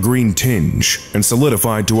took on a green tinge and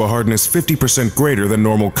solidified to a hardness 50% greater than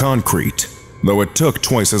normal concrete, though it took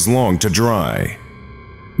twice as long to dry.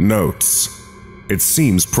 Notes: it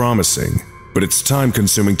seems promising, but it's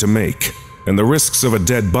time-consuming to make, and the risks of a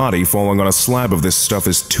dead body falling on a slab of this stuff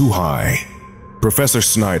is too high. Professor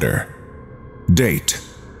Snyder. Date: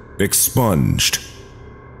 expunged.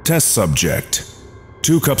 Test subject: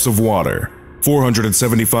 2 cups of water,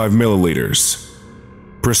 475 milliliters.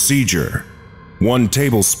 Procedure: 1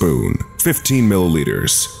 tablespoon, 15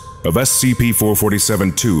 milliliters, of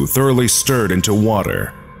SCP-447-2 thoroughly stirred into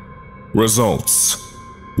water. Results: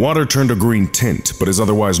 water turned a green tint but is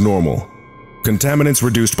otherwise normal. Contaminants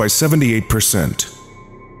reduced by 78%.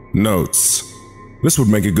 Notes: this would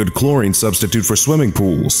make a good chlorine substitute for swimming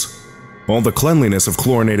pools. All the cleanliness of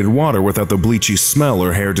chlorinated water without the bleachy smell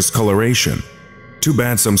or hair discoloration. Too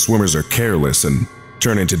bad some swimmers are careless and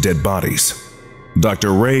turn into dead bodies.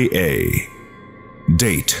 Dr. Ray A.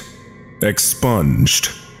 Date: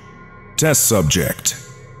 expunged. Test subject: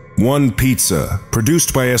 1 pizza,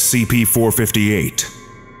 produced by SCP-458.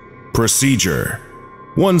 Procedure: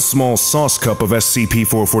 1 small sauce cup of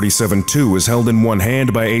SCP-447-2 is held in one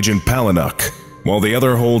hand by Agent Palinuk, while the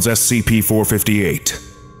other holds SCP-458.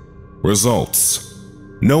 Results: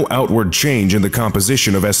 no outward change in the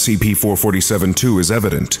composition of SCP-447-2 is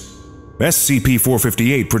evident.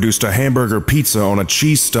 SCP-458 produced a hamburger pizza on a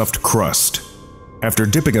cheese-stuffed crust. After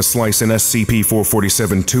dipping a slice in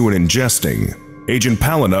SCP-447-2 and ingesting, Agent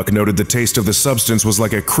Palinuk noted the taste of the substance was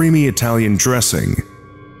like a creamy Italian dressing.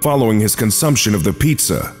 Following his consumption of the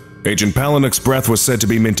pizza, Agent Palinuk's breath was said to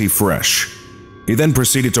be minty fresh. He then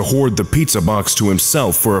proceeded to hoard the pizza box to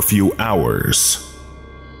himself for a few hours.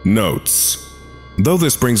 Notes: though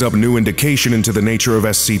this brings up new indication into the nature of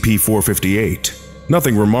SCP-458,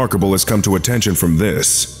 nothing remarkable has come to attention from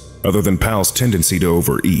this, other than Pal's tendency to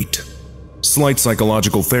overeat. Slight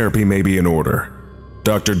psychological therapy may be in order.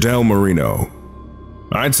 Dr. Del Marino.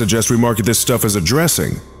 I'd suggest we market this stuff as a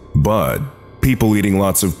dressing, but people eating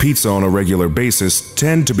lots of pizza on a regular basis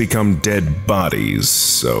tend to become dead bodies,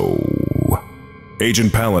 so...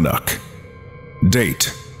 Agent Palinuk.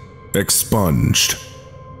 Date: expunged.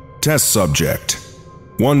 Test subject: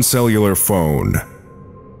 1 cellular phone.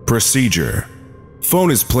 Procedure: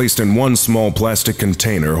 phone is placed in 1 small plastic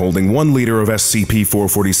container holding 1 liter of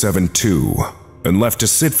SCP-447-2 and left to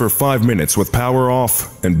sit for 5 minutes with power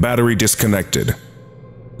off and battery disconnected.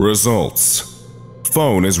 Results: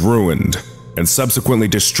 phone is ruined. and subsequently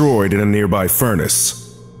destroyed in a nearby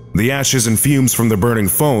furnace. The ashes and fumes from the burning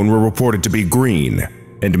phone were reported to be green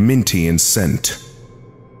and minty in scent.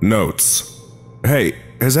 Notes: Hey,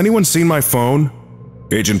 has anyone seen my phone?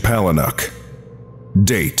 Agent Palinuk.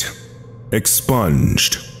 Date: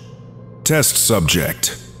 expunged. Test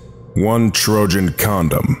subject: 1 Trojan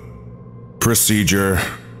condom. Procedure: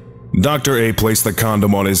 Dr. A placed the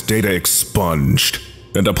condom on his data expunged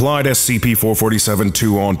and applied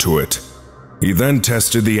SCP-447-2 onto it. He then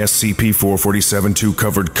tested the SCP-447-2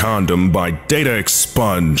 covered condom by data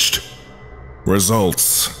expunged.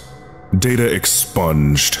 Results: data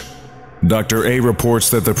expunged. Dr. A reports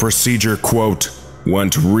that the procedure, quote,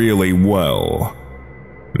 went really well.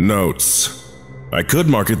 Notes: I could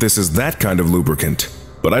market this as that kind of lubricant,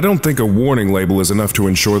 but I don't think a warning label is enough to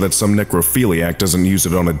ensure that some necrophiliac doesn't use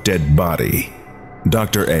it on a dead body.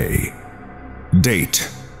 Dr. A. Date: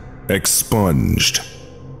 expunged.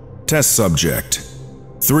 Test subject: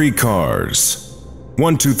 3 cars.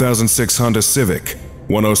 1 2006 Honda Civic,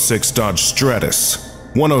 106 Dodge Stratus,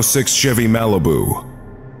 106 Chevy Malibu.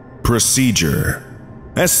 Procedure: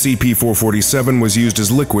 SCP-447 was used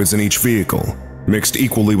as liquids in each vehicle, mixed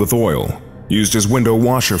equally with oil, used as window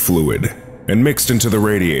washer fluid, and mixed into the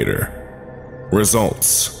radiator.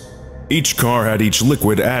 Results: each car had each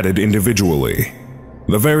liquid added individually.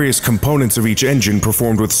 The various components of each engine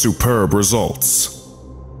performed with superb results.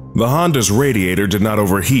 The Honda's radiator did not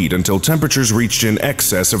overheat until temperatures reached in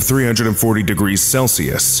excess of 340 degrees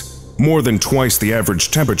Celsius, more than twice the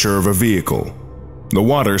average temperature of a vehicle. The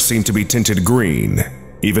water seemed to be tinted green,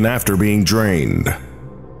 even after being drained.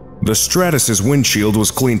 The Stratus's windshield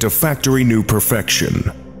was cleaned to factory-new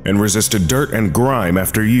perfection and resisted dirt and grime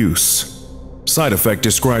after use. Side effect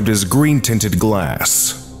described as green-tinted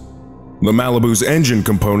glass. The Malibu's engine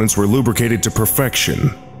components were lubricated to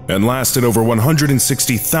perfection and lasted over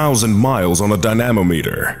 160,000 miles on a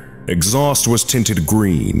dynamometer. Exhaust was tinted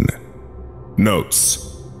green.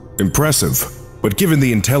 Notes: impressive, but given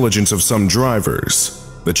the intelligence of some drivers,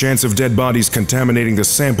 the chance of dead bodies contaminating the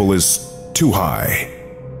sample is too high.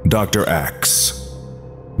 Dr. Axe.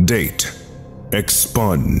 Date: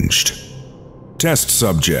 expunged. Test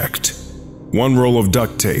subject: 1 roll of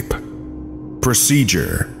duct tape.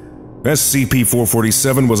 Procedure: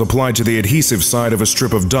 SCP-447 was applied to the adhesive side of a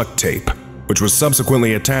strip of duct tape, which was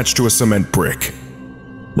subsequently attached to a cement brick.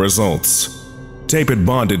 Results: tape had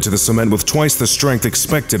bonded to the cement with twice the strength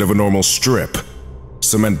expected of a normal strip.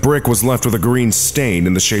 Cement brick was left with a green stain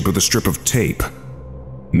in the shape of the strip of tape.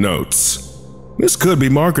 Notes: this could be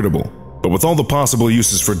marketable, but with all the possible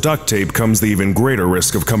uses for duct tape comes the even greater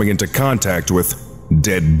risk of coming into contact with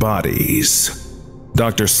dead bodies.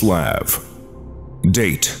 Dr. Slav.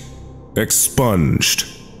 Date: expunged.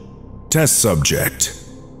 Test subject: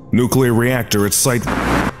 nuclear reactor at site.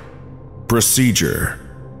 Procedure: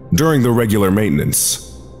 during the regular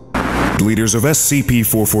maintenance, liters of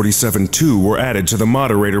SCP-447-2 were added to the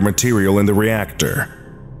moderator material in the reactor.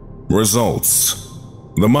 Results: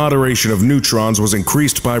 the moderation of neutrons was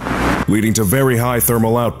increased by leading to very high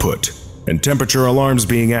thermal output and temperature alarms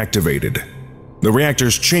being activated. The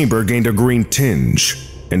reactor's chamber gained a green tinge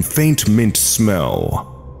and faint mint smell.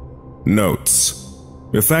 Notes: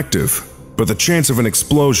 effective, but the chance of an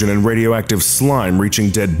explosion and radioactive slime reaching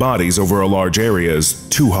dead bodies over a large area is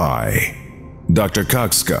too high. Dr.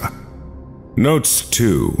 Kokska. Notes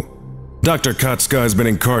 2. Dr. Kokska has been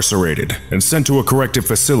incarcerated and sent to a corrective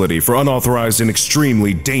facility for unauthorized and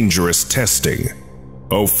extremely dangerous testing.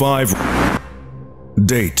 05.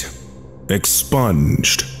 Date: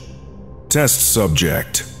 expunged. Test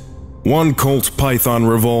subject: 1 Colt Python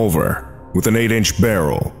revolver with an 8-inch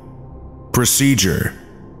barrel. Procedure: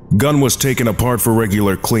 gun was taken apart for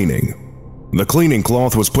regular cleaning. The cleaning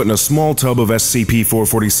cloth was put in a small tub of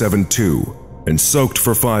SCP-447-2 and soaked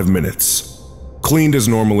for 5 minutes. Cleaned as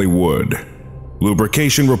normally would.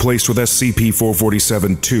 Lubrication replaced with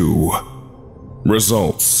SCP-447-2.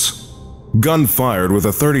 Results: gun fired with a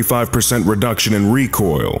 35% reduction in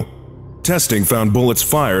recoil. Testing found bullets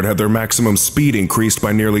fired had their maximum speed increased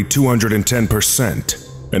by nearly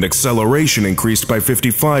 210%, and acceleration increased by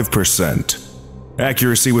 55%.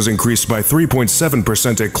 Accuracy was increased by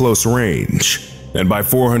 3.7% at close range, and by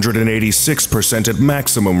 486% at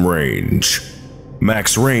maximum range.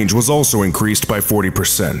 Max range was also increased by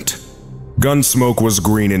 40%. Gun smoke was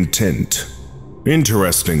green in tint.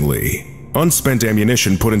 Interestingly, unspent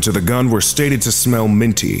ammunition put into the gun were stated to smell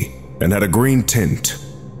minty and had a green tint.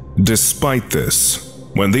 Despite this,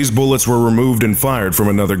 when these bullets were removed and fired from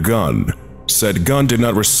another gun, said gun did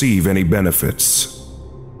not receive any benefits.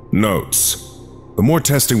 Notes: the more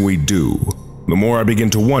testing we do, the more I begin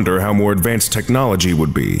to wonder how more advanced technology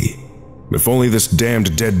would be. If only this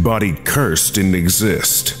damned dead body curse didn't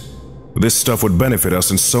exist. This stuff would benefit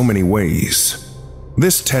us in so many ways.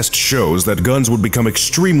 This test shows that guns would become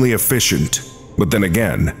extremely efficient, but then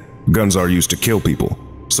again, guns are used to kill people,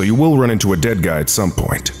 so you will run into a dead guy at some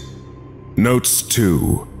point. Notes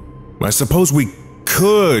 2. I suppose we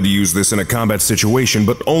could use this in a combat situation,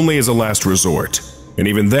 but only as a last resort, and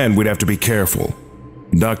even then we'd have to be careful.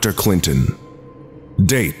 Dr. Clinton.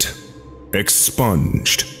 Date: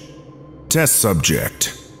 expunged. Test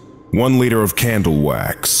subject: 1 liter of candle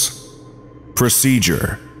wax.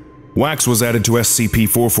 Procedure: wax was added to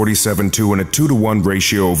SCP-447-2 in a 2-to-1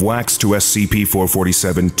 ratio of wax to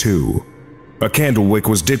SCP-447-2. A candle wick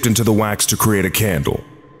was dipped into the wax to create a candle.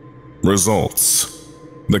 Results: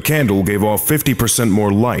 the candle gave off 50%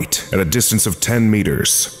 more light at a distance of 10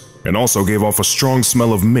 meters, and also gave off a strong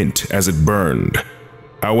smell of mint as it burned.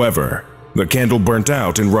 However, the candle burnt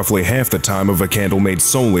out in roughly half the time of a candle made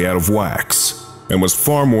solely out of wax, and was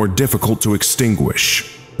far more difficult to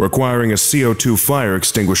extinguish, requiring a CO2 fire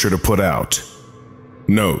extinguisher to put out.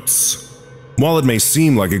 Notes: while it may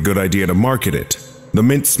seem like a good idea to market it, the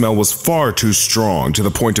mint smell was far too strong to the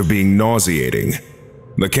point of being nauseating.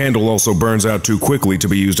 The candle also burns out too quickly to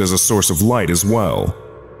be used as a source of light as well.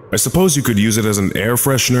 I suppose you could use it as an air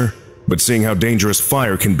freshener, but seeing how dangerous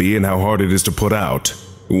fire can be and how hard it is to put out,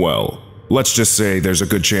 well, let's just say there's a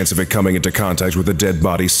good chance of it coming into contact with a dead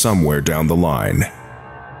body somewhere down the line.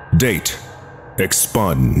 Date: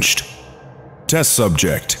 expunged. Test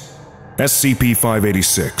subject: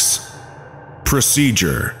 SCP-586.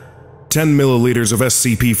 Procedure: 10 milliliters of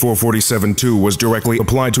SCP-447-2 was directly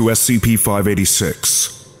applied to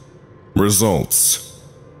SCP-586. Results: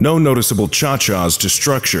 no noticeable cha-chas to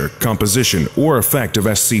structure, composition, or effect of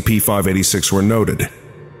SCP-586 were noted.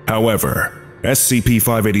 However,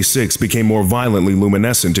 SCP-586 became more violently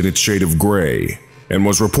luminescent in its shade of gray, and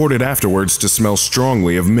was reported afterwards to smell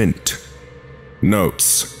strongly of mint.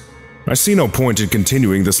 Notes: I see no point in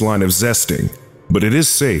continuing this line of zesting, but it is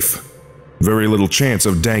safe. Very little chance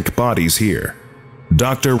of dank bodies here.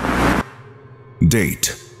 Dr.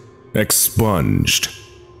 Date: expunged.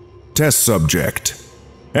 Test subject: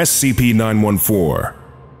 SCP-914.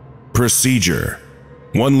 Procedure: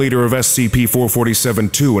 1 liter of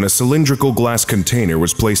SCP-447-2 in a cylindrical glass container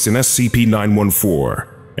was placed in SCP-914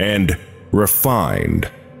 and refined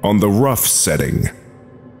on the rough setting.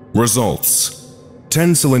 Results: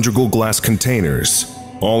 10 cylindrical glass containers,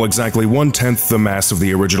 all exactly 1/10 the mass of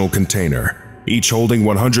the original container, each holding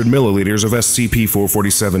 100 milliliters of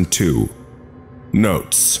SCP-447-2.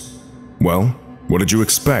 Notes: well, what did you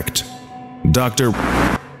expect? Dr.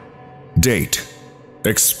 Date: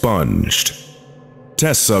 expunged.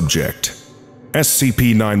 Test subject: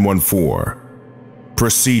 SCP-914.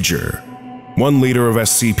 Procedure: 1 liter of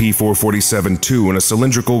SCP-447-2 in a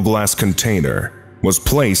cylindrical glass container was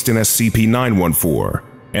placed in SCP-914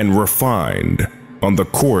 and refined on the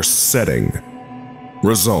coarse setting.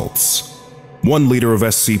 Results: 1 liter of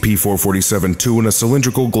SCP-447-2 in a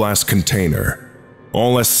cylindrical glass container.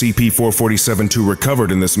 All SCP-447-2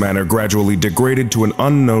 recovered in this manner gradually degraded to an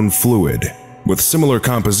unknown fluid, with similar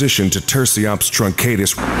composition to Tersiops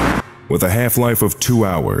truncatus, with a half-life of 2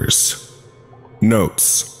 hours.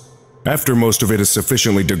 Notes: after most of it is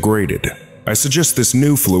sufficiently degraded, I suggest this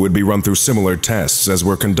new fluid be run through similar tests as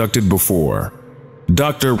were conducted before.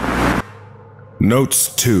 Dr.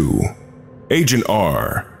 Notes 2. Agent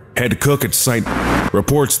R, head cook at site,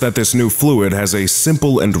 reports that this new fluid has a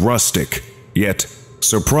simple and rustic, yet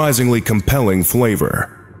surprisingly compelling flavor,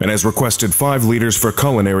 and has requested 5 liters for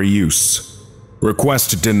culinary use.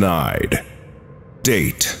 Request denied.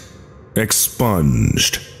 Date: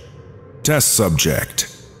 expunged. Test subject: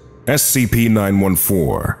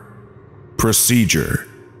 SCP-914. Procedure: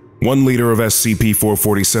 1 liter of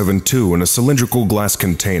SCP-447-2 in a cylindrical glass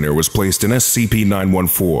container was placed in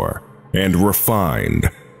SCP-914 and refined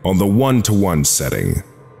on the 1-to-1 setting.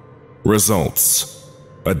 Results: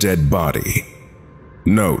 a dead body.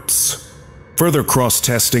 Notes: further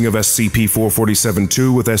cross-testing of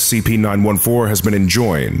SCP-447-2 with SCP-914 has been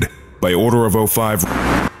enjoined by Order of 05.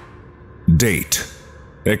 Date: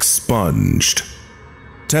 expunged.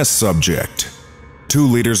 Test subject: 2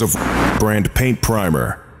 liters of brand paint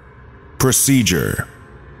primer. Procedure: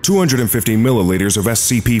 250 milliliters of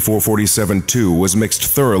SCP-447-2 was mixed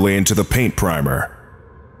thoroughly into the paint primer.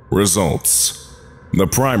 Results: the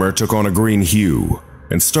primer took on a green hue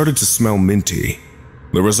and started to smell minty.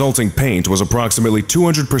 The resulting paint was approximately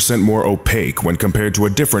 200% more opaque when compared to a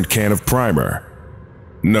different can of primer.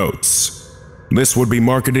 Notes: this would be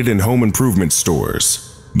marketed in home improvement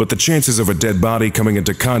stores, but the chances of a dead body coming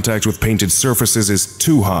into contact with painted surfaces is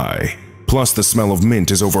too high. Plus, the smell of mint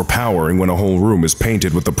is overpowering when a whole room is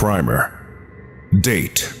painted with the primer.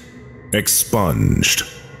 Date: expunged.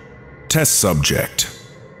 Test subject: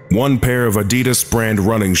 1 pair of Adidas brand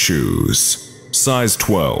running shoes, size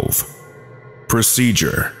 12.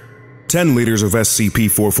 Procedure: 10 liters of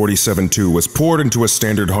SCP-447-2 was poured into a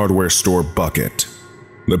standard hardware store bucket.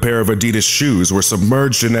 The pair of Adidas shoes were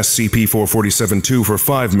submerged in SCP-447-2 for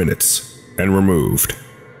 5 minutes and removed.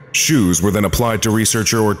 Shoes were then applied to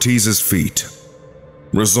researcher Ortiz's feet.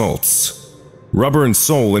 Results: rubber and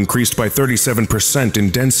sole increased by 37% in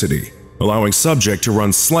density, allowing subject to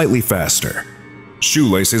run slightly faster.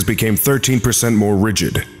 Shoelaces became 13% more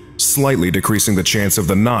rigid, slightly decreasing the chance of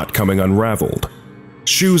the knot coming unraveled.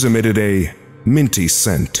 Shoes emitted a minty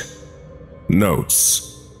scent.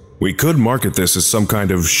 Notes: we could market this as some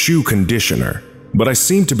kind of shoe conditioner, but I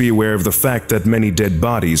seem to be aware of the fact that many dead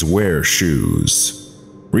bodies wear shoes.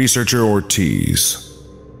 Researcher Ortiz.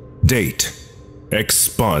 Date: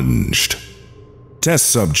 expunged. Test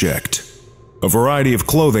subject: a variety of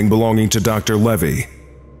clothing belonging to Dr. Levy.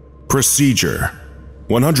 Procedure: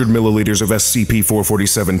 100 milliliters of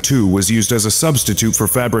SCP-447-2 was used as a substitute for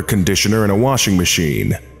fabric conditioner in a washing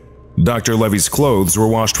machine. Dr. Levy's clothes were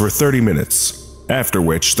washed for 30 minutes, after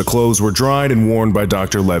which the clothes were dried and worn by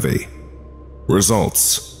Dr. Levy.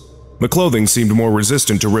 Results: the clothing seemed more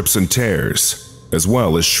resistant to rips and tears, as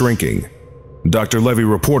well as shrinking. Dr. Levy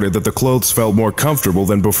reported that the clothes felt more comfortable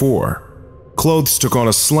than before. Clothes took on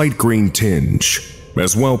a slight green tinge,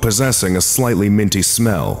 as well possessing a slightly minty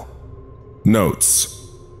smell. Notes: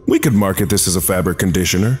 we could market this as a fabric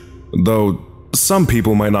conditioner, though some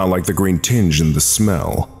people might not like the green tinge and the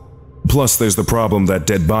smell. Plus, there's the problem that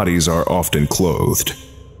dead bodies are often clothed.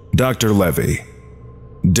 Dr. Levy.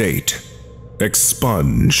 Date: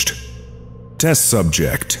 expunged. Test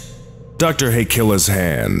subject: Dr. Haykilla's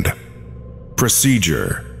hand.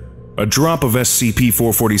 Procedure: a drop of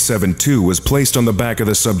SCP-447-2 was placed on the back of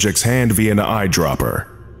the subject's hand via an eyedropper.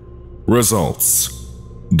 Results: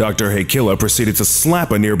 Dr. Haykilla proceeded to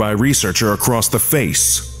slap a nearby researcher across the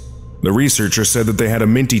face. The researcher said that they had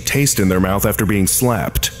a minty taste in their mouth after being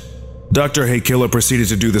slapped. Dr. Haykilla proceeded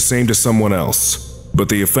to do the same to someone else, but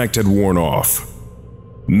the effect had worn off.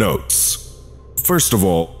 Notes: first of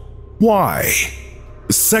all, why?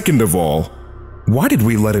 Second of all, why did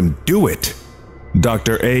we let him do it?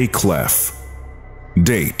 Dr. A. Clef.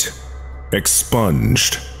 Date: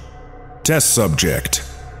 expunged. Test subject: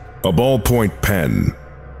 a ballpoint pen.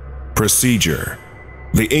 Procedure: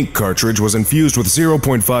 the ink cartridge was infused with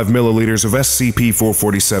 0.5 milliliters of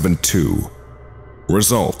SCP-447-2.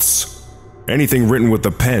 Results: anything written with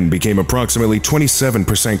the pen became approximately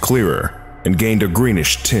 27% clearer and gained a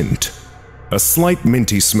greenish tint. A slight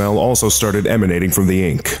minty smell also started emanating from the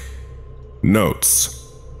ink. Notes: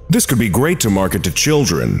 this could be great to market to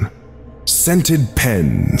children. Scented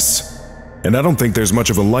pens. And I don't think there's much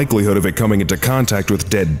of a likelihood of it coming into contact with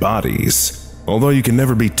dead bodies, although you can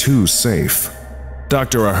never be too safe.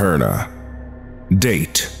 Dr. Aherna.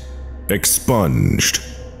 Date: expunged.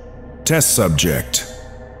 Test subject: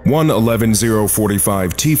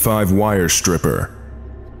 1-11-045 T5 wire stripper.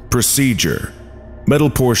 Procedure: metal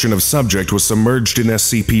portion of subject was submerged in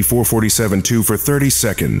SCP-447-2 for 30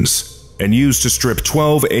 seconds and used to strip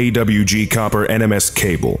 12 AWG copper NMS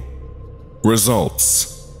cable.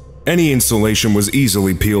 Results: any insulation was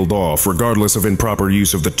easily peeled off regardless of improper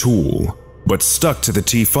use of the tool, but stuck to the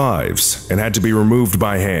T5s and had to be removed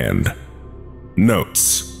by hand.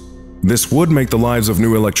 Notes: this would make the lives of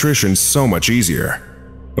new electricians so much easier.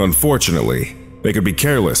 Unfortunately, they could be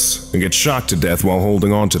careless and get shocked to death while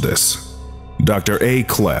holding on to this. Dr. A.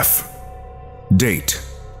 Clef. Date: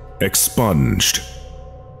 expunged.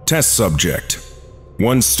 Test subject: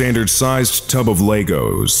 1 standard-sized tub of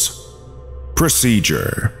Legos.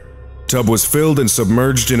 Procedure: tub was filled and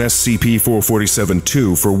submerged in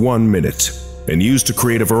SCP-447-2 for 1 minute and used to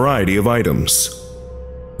create a variety of items.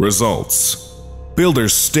 Results: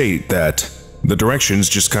 builders state that the directions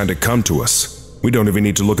just kinda come to us. We don't even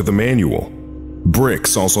need to look at the manual.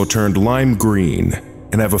 Bricks also turned lime green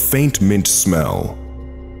and have a faint mint smell.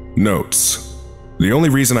 Notes: the only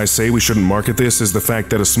reason I say we shouldn't market this is the fact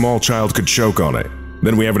that a small child could choke on it.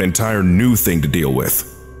 Then we have an entire new thing to deal with.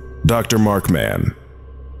 Dr. Markman.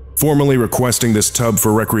 Formally requesting this tub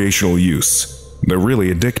for recreational use. They're really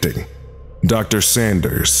addicting. Dr.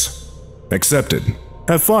 Sanders. Accepted.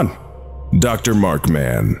 Have fun. Dr.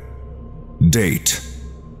 Markman. Date: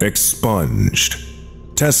 expunged.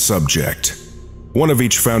 Test subject: 1 of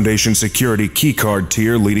each Foundation security keycard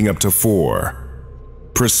tier leading up to 4.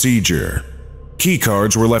 Procedure: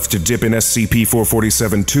 keycards were left to dip in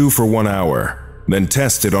SCP-447-2 for 1 hour, then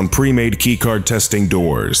tested on pre-made keycard testing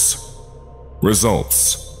doors.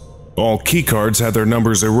 Results: all keycards had their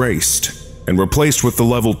numbers erased and replaced with the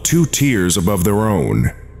level 2 tiers above their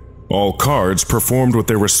own. All cards performed with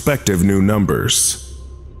their respective new numbers.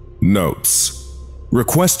 Notes: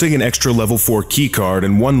 requesting an extra level 4 keycard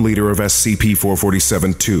and 1 liter of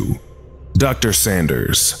SCP-447-2. Dr.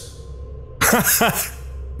 Sanders.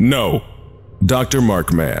 No. Dr.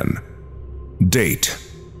 Markman. Date: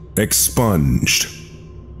 expunged.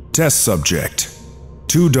 Test subject: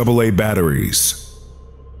 2 AA batteries.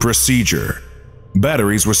 Procedure: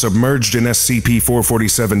 batteries were submerged in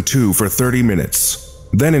SCP-447-2 for 30 minutes,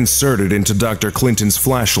 then inserted into Dr. Clinton's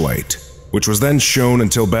flashlight, which was then shown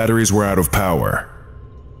until batteries were out of power.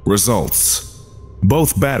 Results: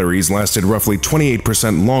 both batteries lasted roughly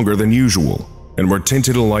 28% longer than usual and were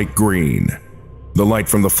tinted a light green. The light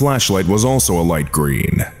from the flashlight was also a light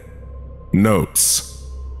green. Notes: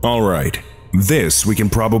 alright, this we can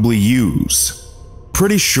probably use.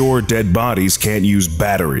 Pretty sure dead bodies can't use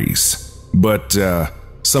batteries, but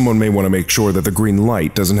someone may want to make sure that the green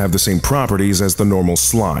light doesn't have the same properties as the normal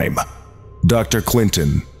slime. Dr.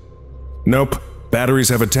 Clinton. Nope, batteries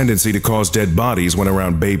have a tendency to cause dead bodies when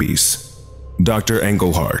around babies. Dr.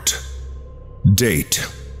 Engelhart. Date: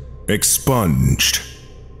 expunged.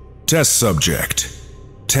 Test subject: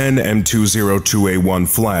 10 M202A1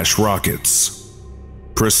 flash rockets.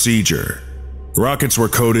 Procedure: rockets were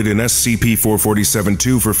coated in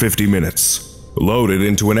SCP-447-2 for 50 minutes, loaded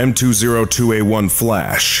into an M202A1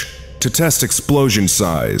 flash to test explosion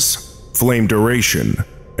size, flame duration,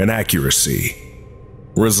 and accuracy.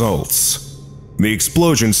 Results: the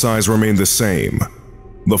explosion size remained the same.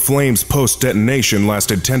 The flames post-detonation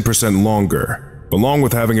lasted 10% longer, along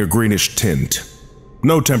with having a greenish tint.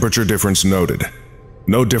 No temperature difference noted.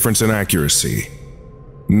 No difference in accuracy.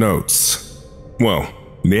 Notes: well,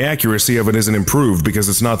 the accuracy of it isn't improved because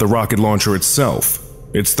it's not the rocket launcher itself.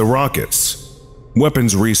 It's the rockets.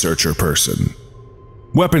 Weapons Researcher Person.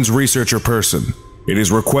 Weapons Researcher Person, it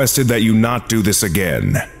is requested that you not do this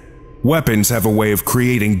again. Weapons have a way of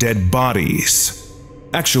creating dead bodies.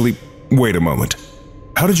 Actually, wait a moment.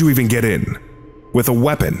 How did you even get in? With a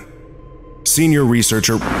weapon? Senior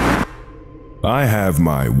Researcher. I have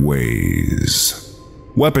my ways.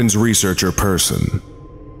 Weapons Researcher Person.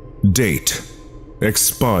 Date: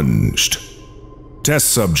 expunged.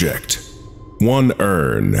 Test subject: 1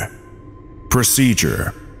 urn.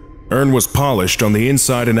 Procedure: urn was polished on the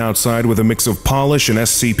inside and outside with a mix of polish and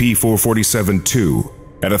SCP-447-2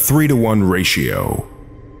 at a 3:1 ratio.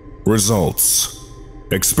 Results: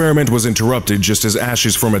 experiment was interrupted just as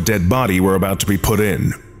ashes from a dead body were about to be put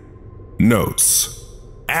in. Notes: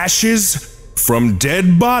 ashes from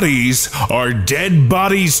dead bodies are dead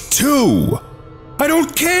bodies too! I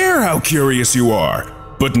don't care how curious you are,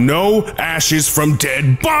 but no ashes from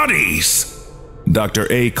dead bodies! Dr.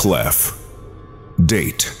 A. Clef.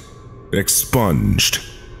 Date: expunged.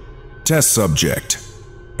 Test subject: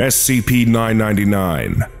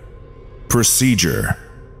 SCP-999. Procedure: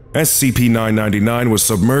 SCP-999 was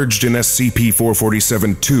submerged in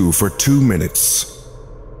SCP-447-2 for 2 minutes.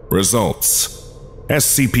 Results: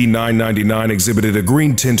 SCP-999 exhibited a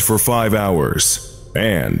green tint for 5 hours,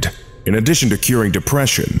 and, in addition to curing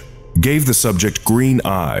depression, gave the subject green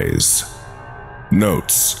eyes.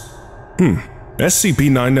 Notes: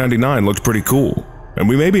 SCP-999 looked pretty cool, and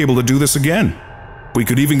we may be able to do this again. We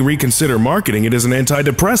could even reconsider marketing it as an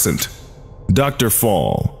antidepressant. Dr.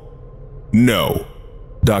 Fall. No.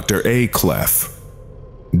 Dr. A. Clef.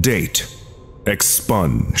 Date: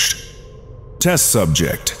 expunged. Test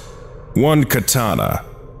subject: 1 katana.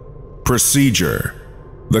 Procedure: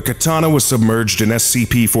 the katana was submerged in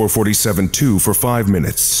SCP-447-2 for 5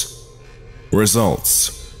 minutes.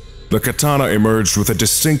 Results: the katana emerged with a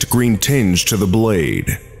distinct green tinge to the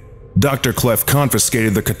blade. Dr. Clef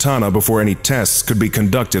confiscated the katana before any tests could be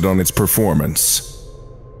conducted on its performance.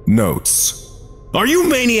 Notes: are you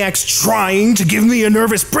maniacs trying to give me a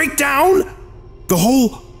nervous breakdown? The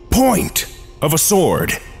whole point of a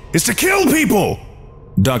sword is to kill people!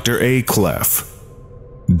 Dr. A. Clef.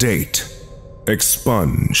 Date: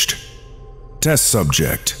 expunged. Test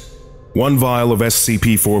subject: 1 vial of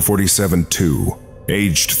SCP-447-2,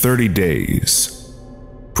 aged 30 days.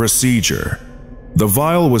 Procedure: the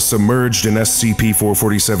vial was submerged in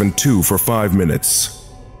SCP-447-2 for 5 minutes.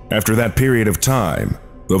 After that period of time,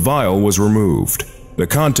 the vial was removed. The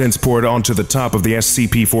contents poured onto the top of the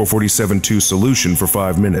SCP-447-2 solution for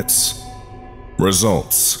 5 minutes.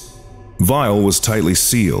 Results: vial was tightly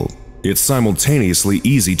sealed, yet simultaneously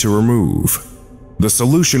easy to remove. The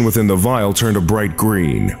solution within the vial turned a bright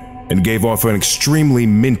green and gave off an extremely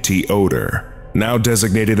minty odor, now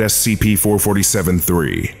designated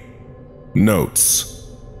SCP-447-3. Notes: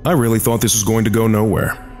 I really thought this was going to go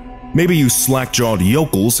nowhere. Maybe you slack-jawed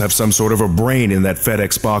yokels have some sort of a brain in that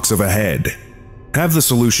FedEx box of a head. Have the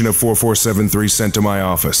solution of 4473 sent to my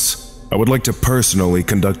office. I would like to personally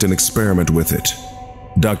conduct an experiment with it.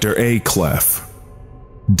 Dr. A. Clef.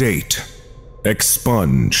 Date: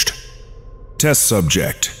 expunged. Test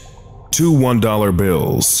subject: 2 $1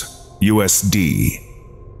 bills, USD.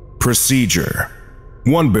 Procedure: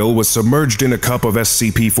 1 bill was submerged in a cup of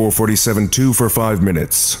SCP-447-2 for 5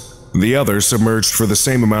 minutes. The other submerged for the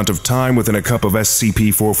same amount of time within a cup of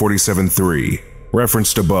SCP-447-3,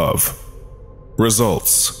 referenced above.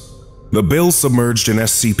 Results: the bill submerged in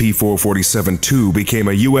SCP-447-2 became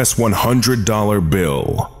a US $100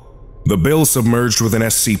 bill. The bill submerged within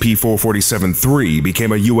SCP-447-3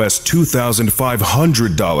 became a US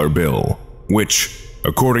 $2,500 bill, which,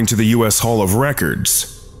 according to the US Hall of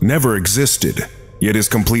Records, never existed, yet is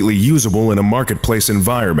completely usable in a marketplace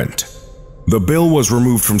environment. The bill was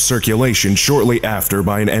removed from circulation shortly after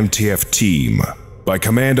by an MTF team, by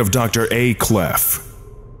command of Dr. A. Clef.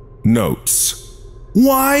 Notes: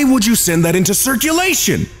 why would you send that into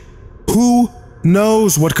circulation? Who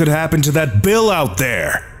knows what could happen to that bill out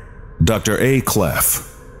there? Dr. A.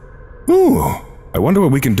 Clef. Ooh, I wonder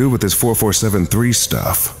what we can do with this 4473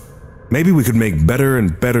 stuff. Maybe we could make better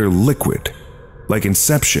and better liquid, like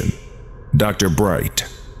Inception. Dr. Bright.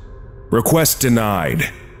 Request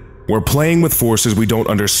denied. We're playing with forces we don't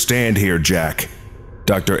understand here, Jack.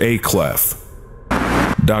 Dr. A. Clef.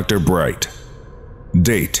 Dr. Bright.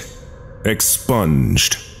 Date: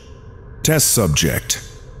 expunged. Test subject: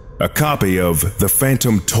 a copy of The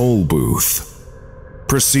Phantom Toll Booth.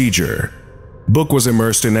 Procedure: book was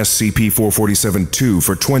immersed in SCP-447-2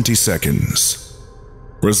 for 20 seconds.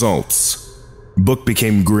 Results: book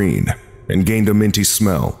became green and gained a minty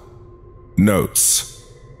smell. Notes: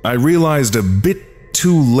 I realized a bit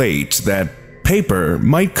too late that paper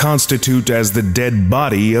might constitute as the dead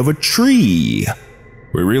body of a tree.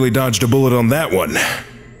 We really dodged a bullet on that one.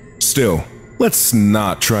 Still, let's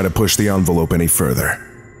not try to push the envelope any further.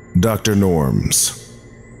 Dr. Norms.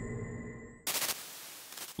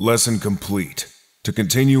 Lesson complete. To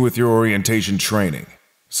continue with your orientation training,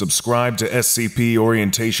 subscribe to SCP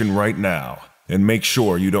Orientation right now, and make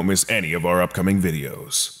sure you don't miss any of our upcoming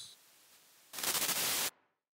videos.